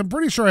 Because I'm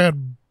pretty sure I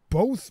had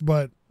both,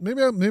 but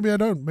maybe I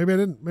don't. Maybe I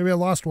didn't. Maybe I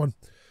lost one.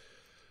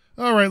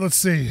 All right, let's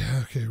see.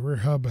 Okay, rear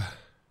hub.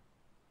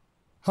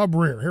 Hub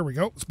rear. Here we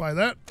go. Let's buy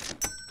that.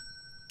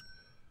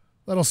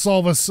 That'll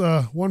solve us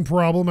one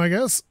problem, I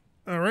guess.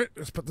 All right,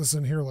 let's put this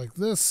in here like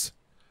this.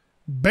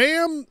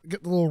 Bam!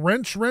 Get the little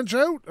wrench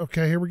out.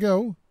 Okay, here we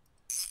go.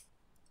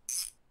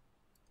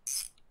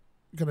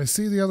 Can I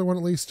see the other one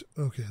at least?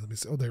 Okay, let me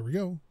see. Oh, there we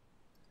go.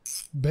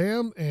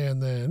 Bam,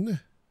 and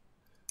then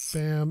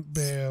bam,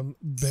 bam,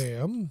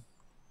 bam.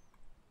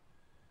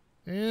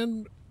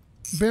 And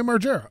bam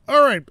Margera.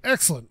 All right,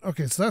 excellent.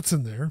 Okay, so that's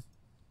in there.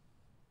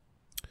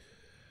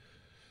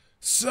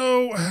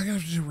 So I'm gonna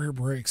have to do rear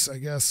brakes, I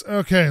guess.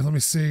 Okay, let me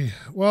see.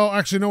 Well,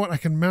 actually, you know what? I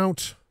can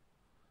mount.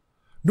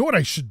 You know what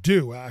I should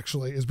do,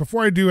 actually, is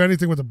before I do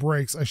anything with the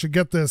brakes, I should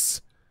get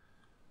this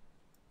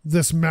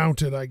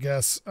mounted, I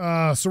guess.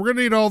 So we're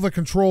gonna need all the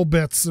control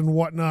bits and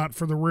whatnot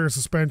for the rear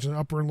suspension,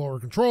 upper and lower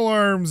control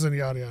arms, and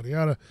yada yada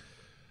yada.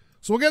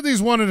 So we'll get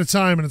these one at a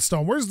time and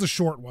install them. Where's the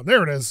short one?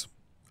 There it is.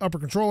 Upper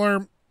control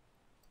arm.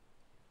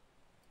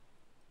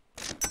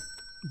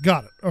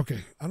 Got it.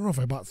 Okay. I don't know if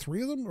I bought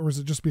 3 of them or is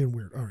it just being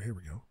weird? All right, here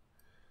we go.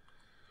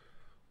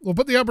 We'll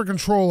put the upper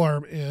control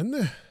arm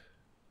in.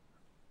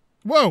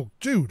 Whoa,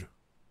 dude.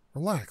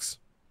 Relax.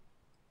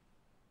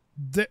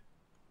 Yeah,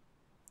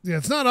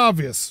 it's not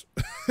obvious.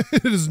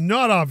 It is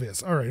not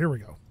obvious. All right, here we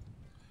go.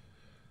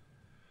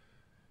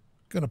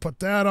 Gonna put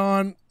that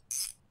on.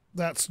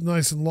 That's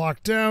nice and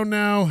locked down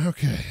now.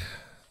 Okay.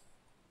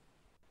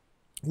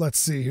 Let's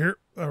see here.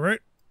 All right.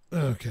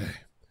 Okay.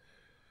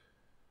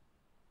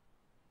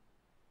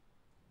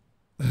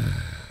 We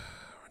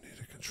need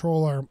a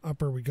control arm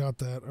upper. We got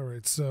that. All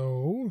right.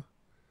 So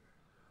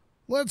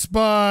let's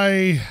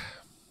buy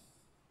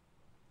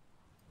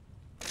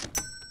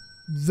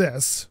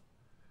this.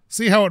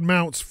 See how it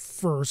mounts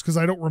first because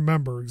I don't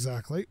remember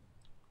exactly.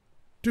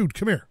 Dude,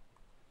 come here.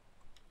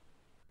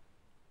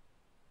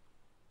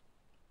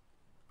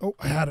 Oh,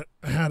 I had it.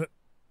 I had it.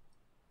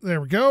 There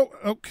we go.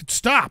 Oh,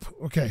 stop.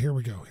 Okay, here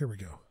we go. Here we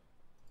go.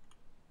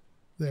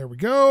 There we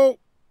go.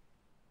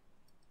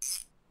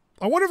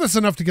 I wonder if it's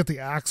enough to get the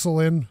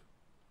axle in.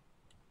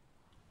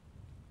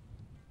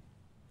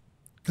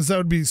 Because that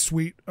would be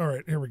sweet. All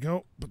right, here we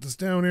go. Put this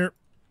down here.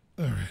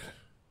 All right.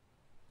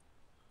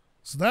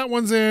 So that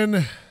one's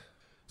in.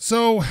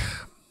 So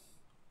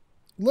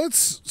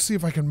let's see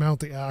if I can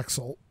mount the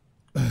axle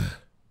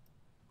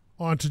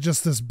onto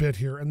just this bit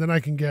here. And then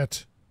I can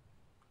get...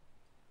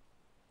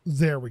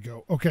 There we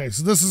go. Okay,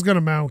 so this is going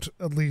to mount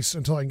at least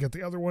until I can get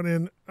the other one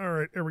in. All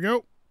right, here we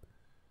go.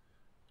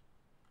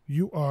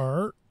 You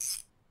are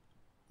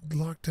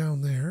locked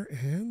down there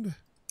and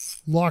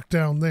locked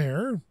down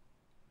there.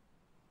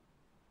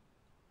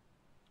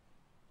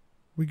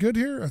 We good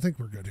here? I think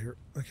we're good here.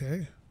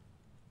 Okay.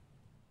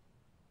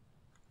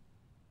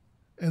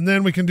 And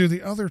then we can do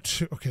the other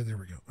two. Okay, there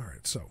we go. All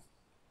right, so.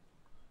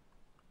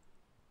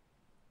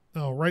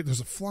 All right,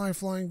 there's a fly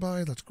flying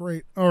by. That's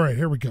great. All right,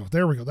 here we go.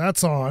 There we go.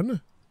 That's on.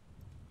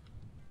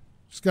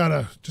 Just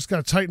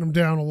gotta tighten them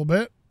down a little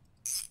bit.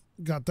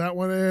 Got that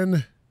one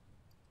in.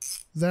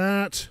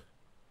 That.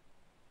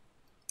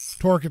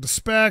 Torque it to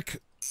spec.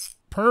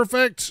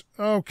 Perfect.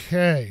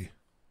 Okay.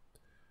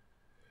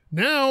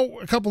 Now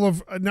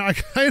I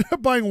ended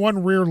up buying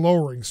one rear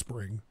lowering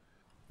spring.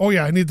 Oh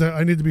yeah, I need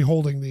to be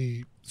holding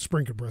the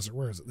Spring compressor.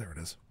 Where is it? There it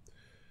is.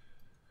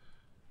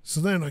 So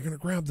then I'm going to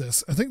grab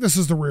this. I think this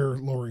is the rear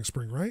lowering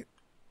spring, right?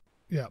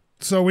 Yeah.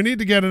 So we need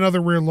to get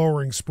another rear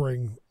lowering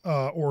spring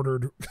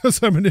ordered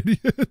because I'm an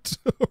idiot.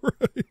 All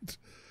right.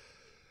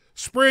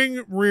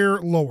 Spring rear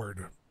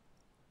lowered.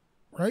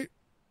 Right?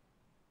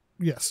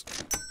 Yes.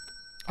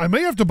 I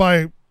may have to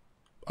buy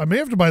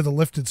the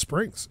lifted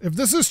springs. If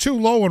this is too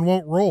low and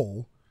won't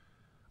roll,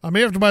 I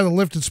may have to buy the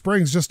lifted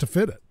springs just to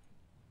fit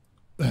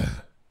it.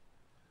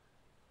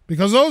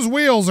 Because those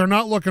wheels are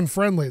not looking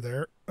friendly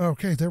there.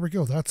 Okay, there we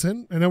go. That's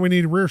in. And then we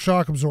need rear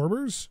shock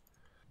absorbers.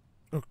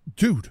 Oh,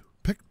 dude,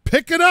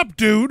 pick it up,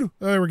 dude.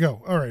 There we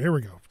go. All right, here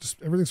we go.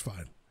 Just everything's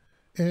fine.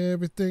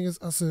 Everything is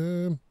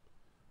awesome.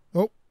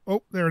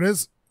 Oh, there it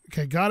is.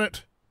 Okay, got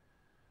it.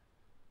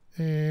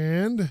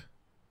 And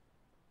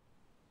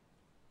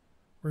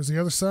where's the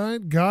other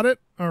side? Got it.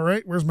 All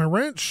right, where's my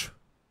wrench?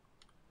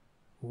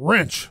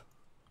 Wrench.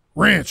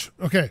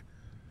 Okay.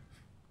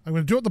 I'm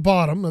going to do it at the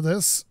bottom of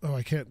this. Oh,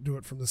 I can't do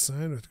it from this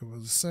side. I have to go to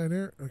this side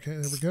here. Okay,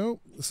 there we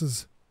go. This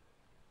is...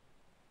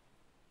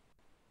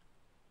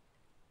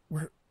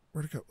 Where'd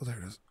it go? Oh, there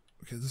it is.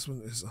 Okay, this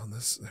one is on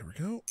this. There we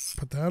go.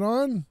 Put that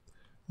on.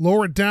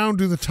 Lower it down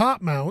to the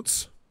top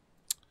mounts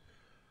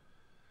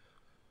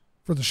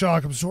for the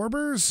shock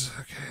absorbers.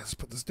 Okay, let's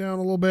put this down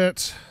a little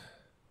bit.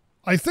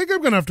 I think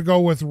I'm going to have to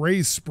go with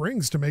raised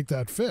springs to make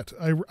that fit.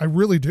 I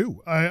really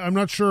do. I'm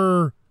not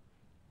sure...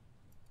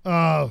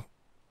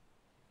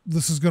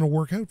 this is going to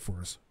work out for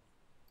us.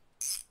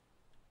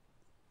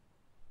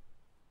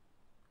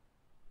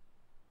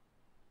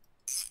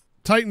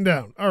 Tighten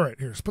down. All right,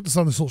 here, let's put this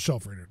on this little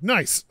shelf right here.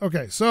 Nice.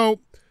 Okay,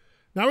 so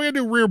now we got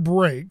to do rear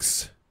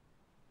brakes.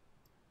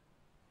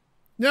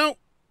 Now,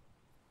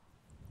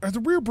 are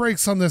the rear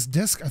brakes on this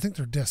disc? I think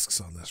they're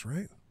discs on this,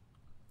 right?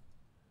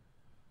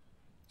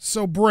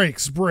 So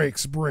brakes.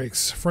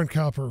 Front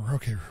caliper.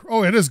 Okay.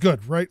 Oh, it is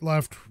good. Right,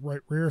 left,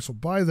 right, rear. So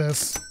buy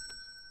this.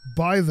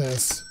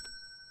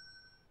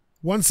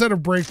 One set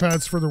of brake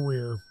pads for the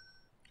rear,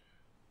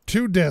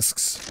 2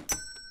 discs,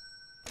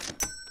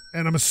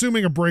 and I'm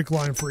assuming a brake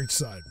line for each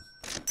side.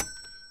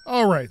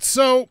 All right,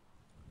 so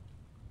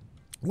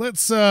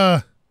let's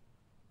mount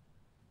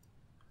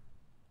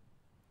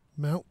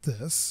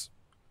this.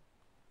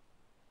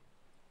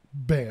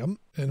 Bam,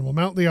 and we'll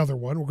mount the other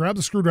one. We'll grab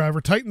the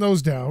screwdriver, tighten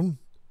those down.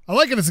 I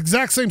like it. It's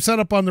exact same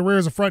setup on the rear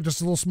as the front,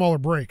 just a little smaller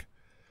brake.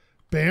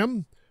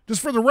 Bam.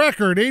 Just for the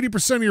record,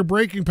 80% of your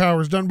braking power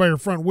is done by your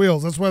front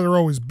wheels. That's why they're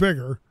always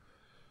bigger.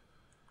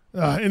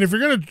 And if you're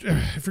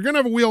gonna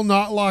have a wheel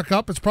not lock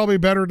up, it's probably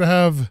better to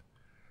have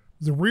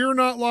the rear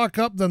not lock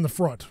up than the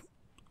front.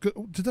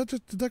 Did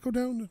that go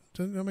down?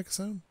 Did that make a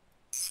sound?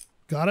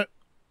 Got it.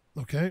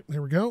 Okay,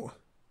 here we go.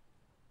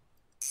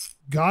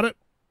 Got it.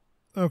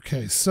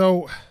 Okay,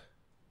 so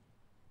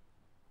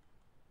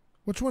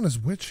which one is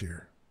which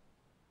here?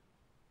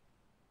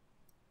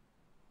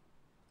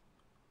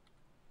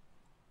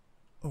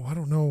 Oh, I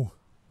don't know.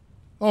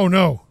 Oh,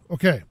 no.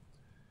 Okay.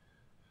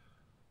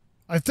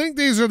 I think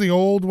these are the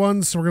old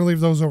ones, so we're going to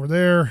leave those over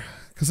there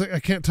because I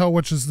can't tell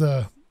which is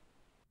the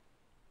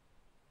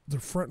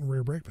front and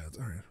rear brake pads.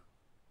 All right.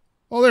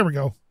 Oh, there we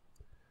go.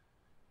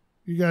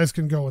 You guys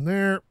can go in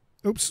there.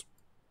 Oops.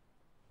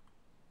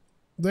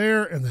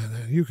 There, and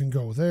then you can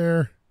go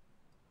there.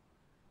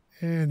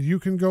 And you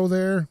can go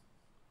there.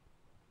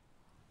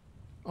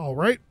 All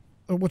right.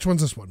 Oh, which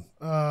one's this one?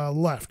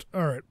 Left.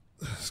 All right.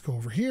 Let's go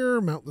over here,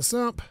 mount this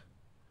up.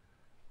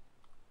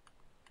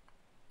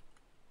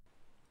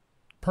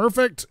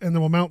 Perfect. And then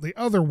we'll mount the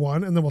other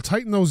one, and then we'll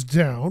tighten those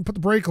down, put the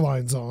brake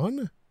lines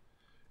on,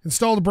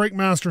 install the brake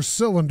master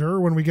cylinder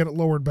when we get it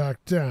lowered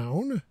back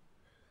down.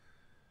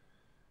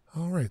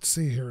 All right,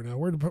 see here now.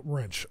 Where to put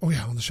wrench? Oh,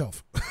 yeah, on the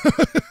shelf.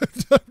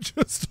 I'm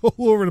just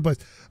all over the place.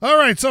 All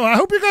right, so I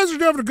hope you guys are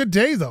having a good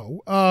day,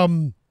 though. I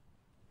think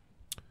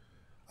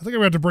I'm going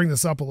to have to bring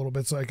this up a little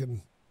bit so I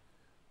can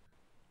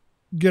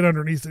get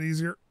underneath it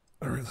easier.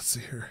 All right, let's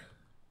see here.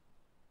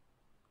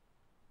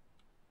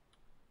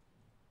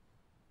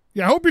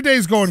 Yeah, I hope your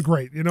day's going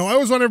great. You know, I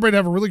always want everybody to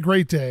have a really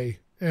great day,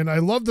 and I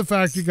love the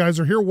fact you guys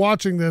are here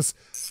watching this.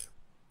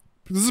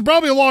 This is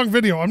probably a long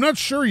video. I'm not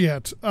sure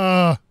yet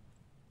how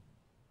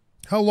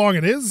long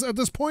it is at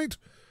this point,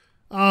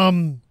 but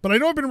I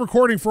know I've been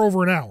recording for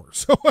over an hour,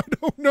 so I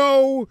don't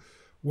know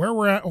where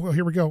we're at. Oh,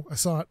 here we go. I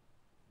saw it.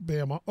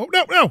 Bam. Oh,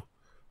 no.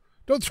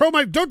 Don't throw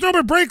my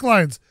brake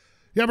lines.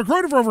 Yeah, I'm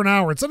recording for over an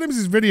hour, and sometimes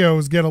these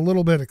videos get a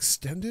little bit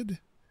extended.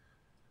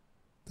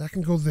 That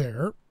can go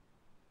there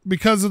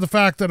because of the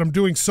fact that I'm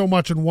doing so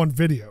much in one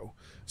video.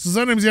 So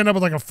sometimes you end up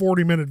with like a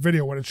 40-minute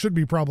video when it should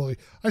be probably...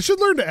 I should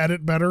learn to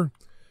edit better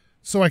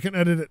so I can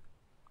edit it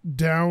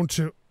down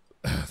to...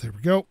 there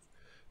we go.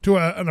 To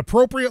an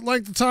appropriate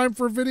length of time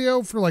for a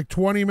video for like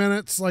 20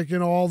 minutes, like, you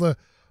know, all the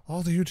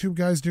YouTube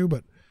guys do.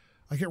 But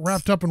I get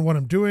wrapped up in what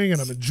I'm doing, and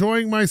I'm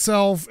enjoying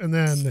myself, and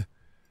then...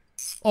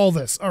 all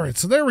this. All right,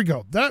 so there we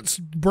go. That's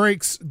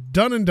brakes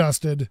done and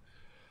dusted.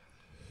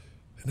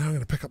 And now I'm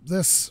going to pick up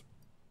this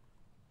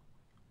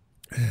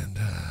and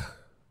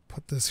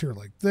put this here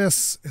like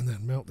this, and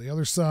then mount the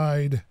other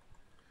side.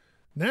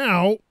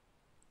 Now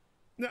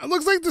it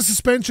looks like the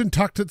suspension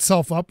tucked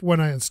itself up when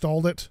I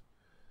installed it.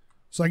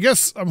 So I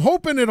guess I'm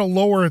hoping it'll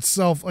lower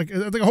itself. I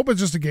hope it's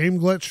just a game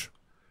glitch.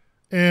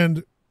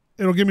 And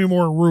it'll give me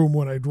more room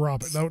when I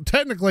drop it. Now,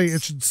 technically,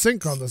 it should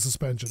sink on the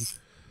suspension.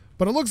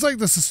 But it looks like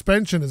the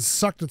suspension has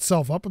sucked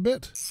itself up a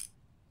bit.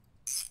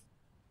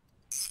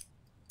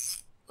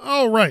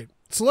 All right.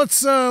 So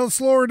let's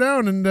lower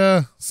down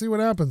and see what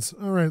happens.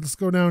 All right, let's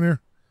go down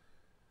here.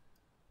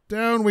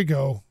 Down we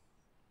go.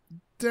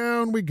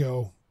 Down we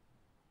go.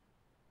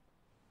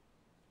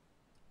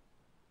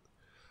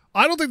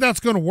 I don't think that's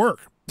going to work.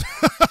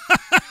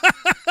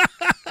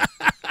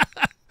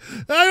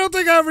 I don't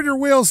think having your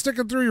wheels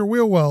sticking through your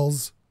wheel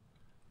wells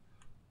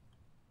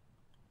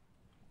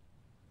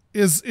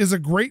is a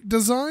great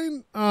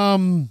design.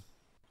 Now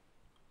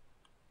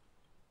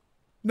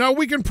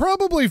we can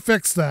probably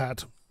fix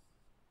that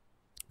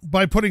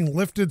by putting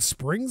lifted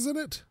springs in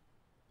it.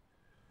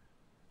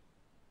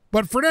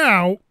 But for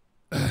now,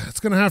 it's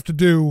going to have to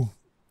do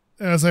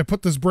as I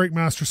put this brake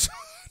master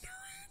cylinder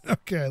in.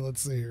 Okay,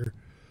 let's see here.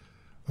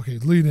 Okay,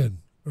 lean in.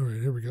 All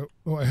right, here we go.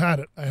 Oh, I had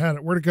it.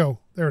 Where'd it go?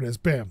 There it is.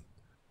 Bam.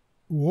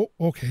 Whoa,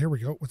 okay, here we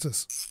go. What's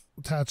this?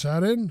 Attach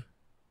that in.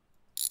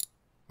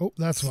 Oh,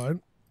 that's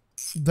fine.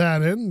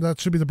 That in.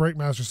 That should be the brake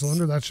master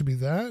cylinder. That should be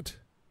that.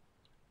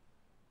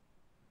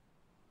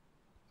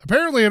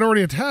 Apparently, it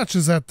already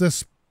attaches at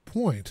this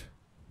point.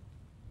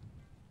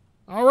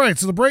 All right,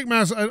 so the brake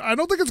master, I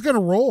don't think it's going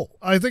to roll.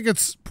 I think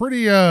it's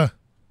pretty not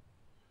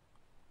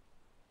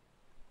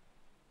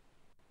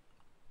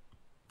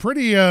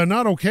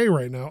okay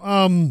right now.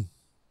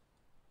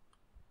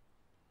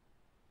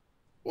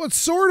 Well, it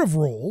sort of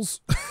rolls.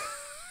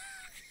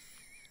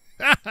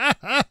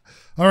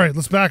 All right,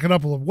 let's back it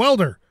up a little.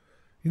 Welder,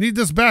 you need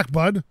this back,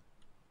 bud.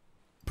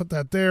 Put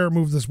that there.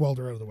 Move this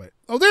welder out of the way.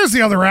 Oh, there's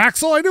the other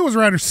axle. I knew it was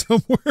around here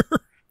somewhere.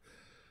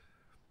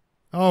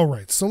 All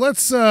right, so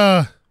let's...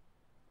 Oh,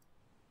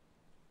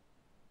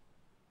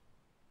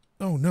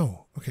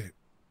 no. Okay.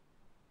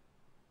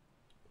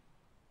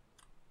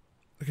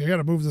 Okay, I got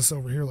to move this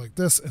over here like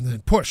this and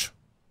then push.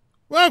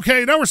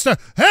 Okay, now we're stuck.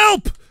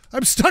 Help!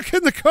 I'm stuck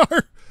in the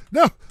car.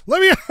 No,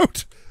 let me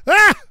out.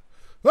 Ah!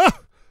 Oh,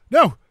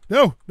 no.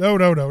 No.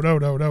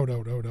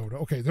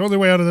 Okay, the only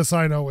way out of this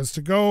I know is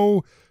to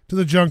go to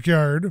the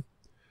junkyard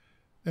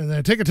and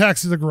then take a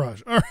taxi to the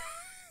garage. All right.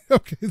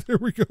 Okay, there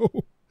we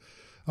go.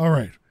 All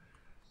right.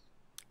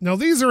 Now,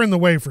 these are in the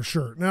way for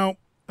sure. Now,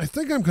 I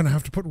think I'm going to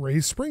have to put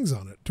raised springs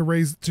on it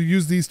to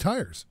use these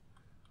tires.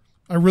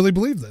 I really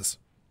believe this.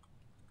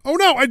 Oh,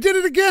 no, I did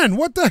it again.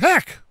 What the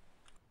heck?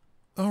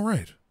 All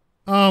right.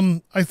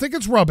 I think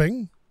it's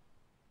rubbing.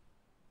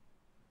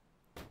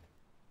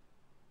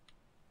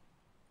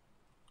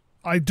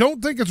 I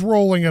don't think it's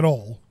rolling at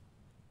all.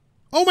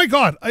 Oh my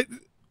God.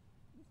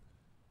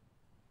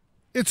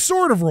 It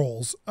sort of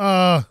rolls.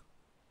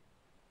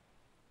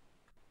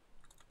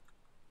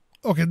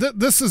 Okay,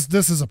 this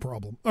is a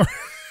problem.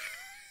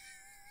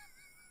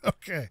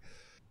 Okay.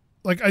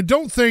 Like, I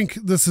don't think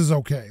this is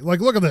okay.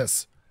 Like, look at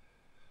this.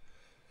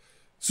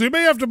 So you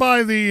may have to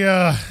buy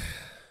the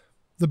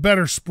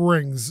better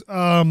springs,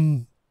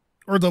 or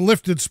the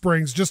lifted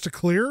springs just to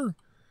clear.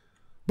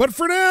 But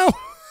for now,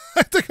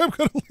 I think I'm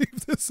going to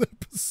leave this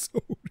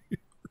episode here.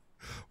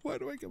 Why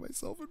do I get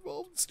myself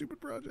involved in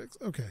stupid projects?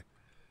 Okay.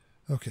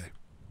 Okay.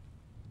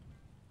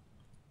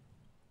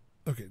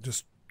 Okay,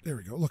 just, there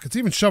we go. Look, it's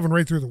even shoving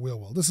right through the wheel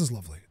well. This is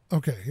lovely.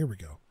 Okay, here we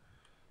go.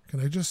 Can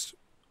I just...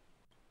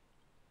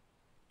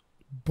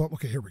 But,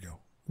 okay, here we go.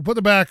 We'll put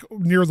the back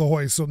near the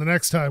hoist so the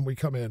next time we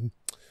come in,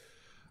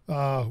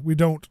 we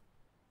don't...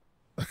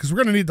 Because we're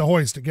going to need the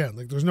hoist again.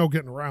 Like, there's no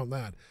getting around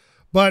that.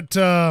 But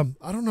I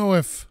don't know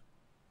if...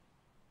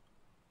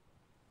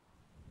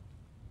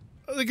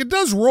 Like, it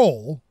does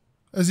roll,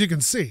 as you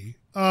can see.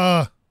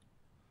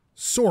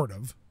 Sort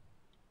of.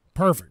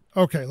 Perfect.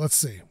 Okay, let's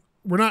see.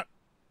 We're not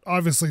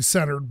obviously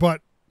centered, but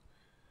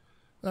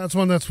that's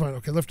one. That's fine.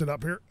 Okay, lift it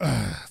up here.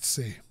 Let's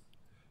see.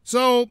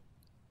 So,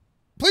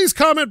 please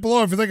comment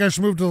below if you think I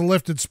should move to the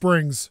lifted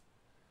springs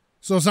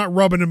so it's not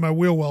rubbing in my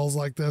wheel wells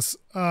like this.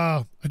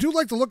 I do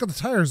like the look of the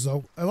tires,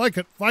 though. I like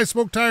it.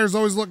 5-spoke tires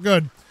always look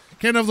good.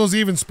 Can't have those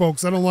even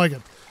spokes. I don't like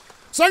it.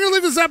 So I'm going to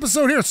leave this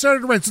episode here. It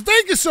started to rain. So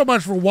thank you so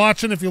much for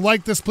watching. If you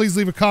like this, please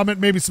leave a comment,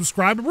 maybe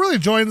subscribe. I'm really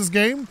enjoying this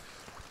game.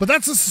 But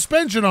that's the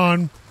suspension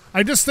on.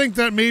 I just think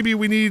that maybe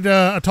we need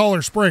a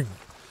taller spring.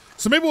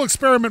 So maybe we'll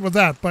experiment with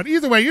that. But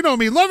either way, you know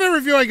me. Love every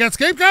review I get.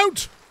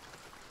 SkapeGote!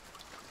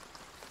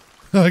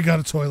 I got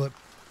a toilet.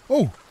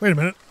 Oh, wait a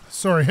minute.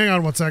 Sorry, hang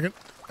on one second.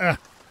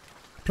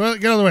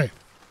 Toilet, get out of the way.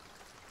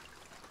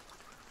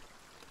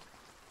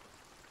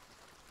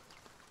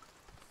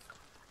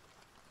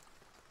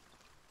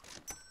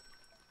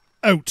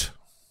 Out.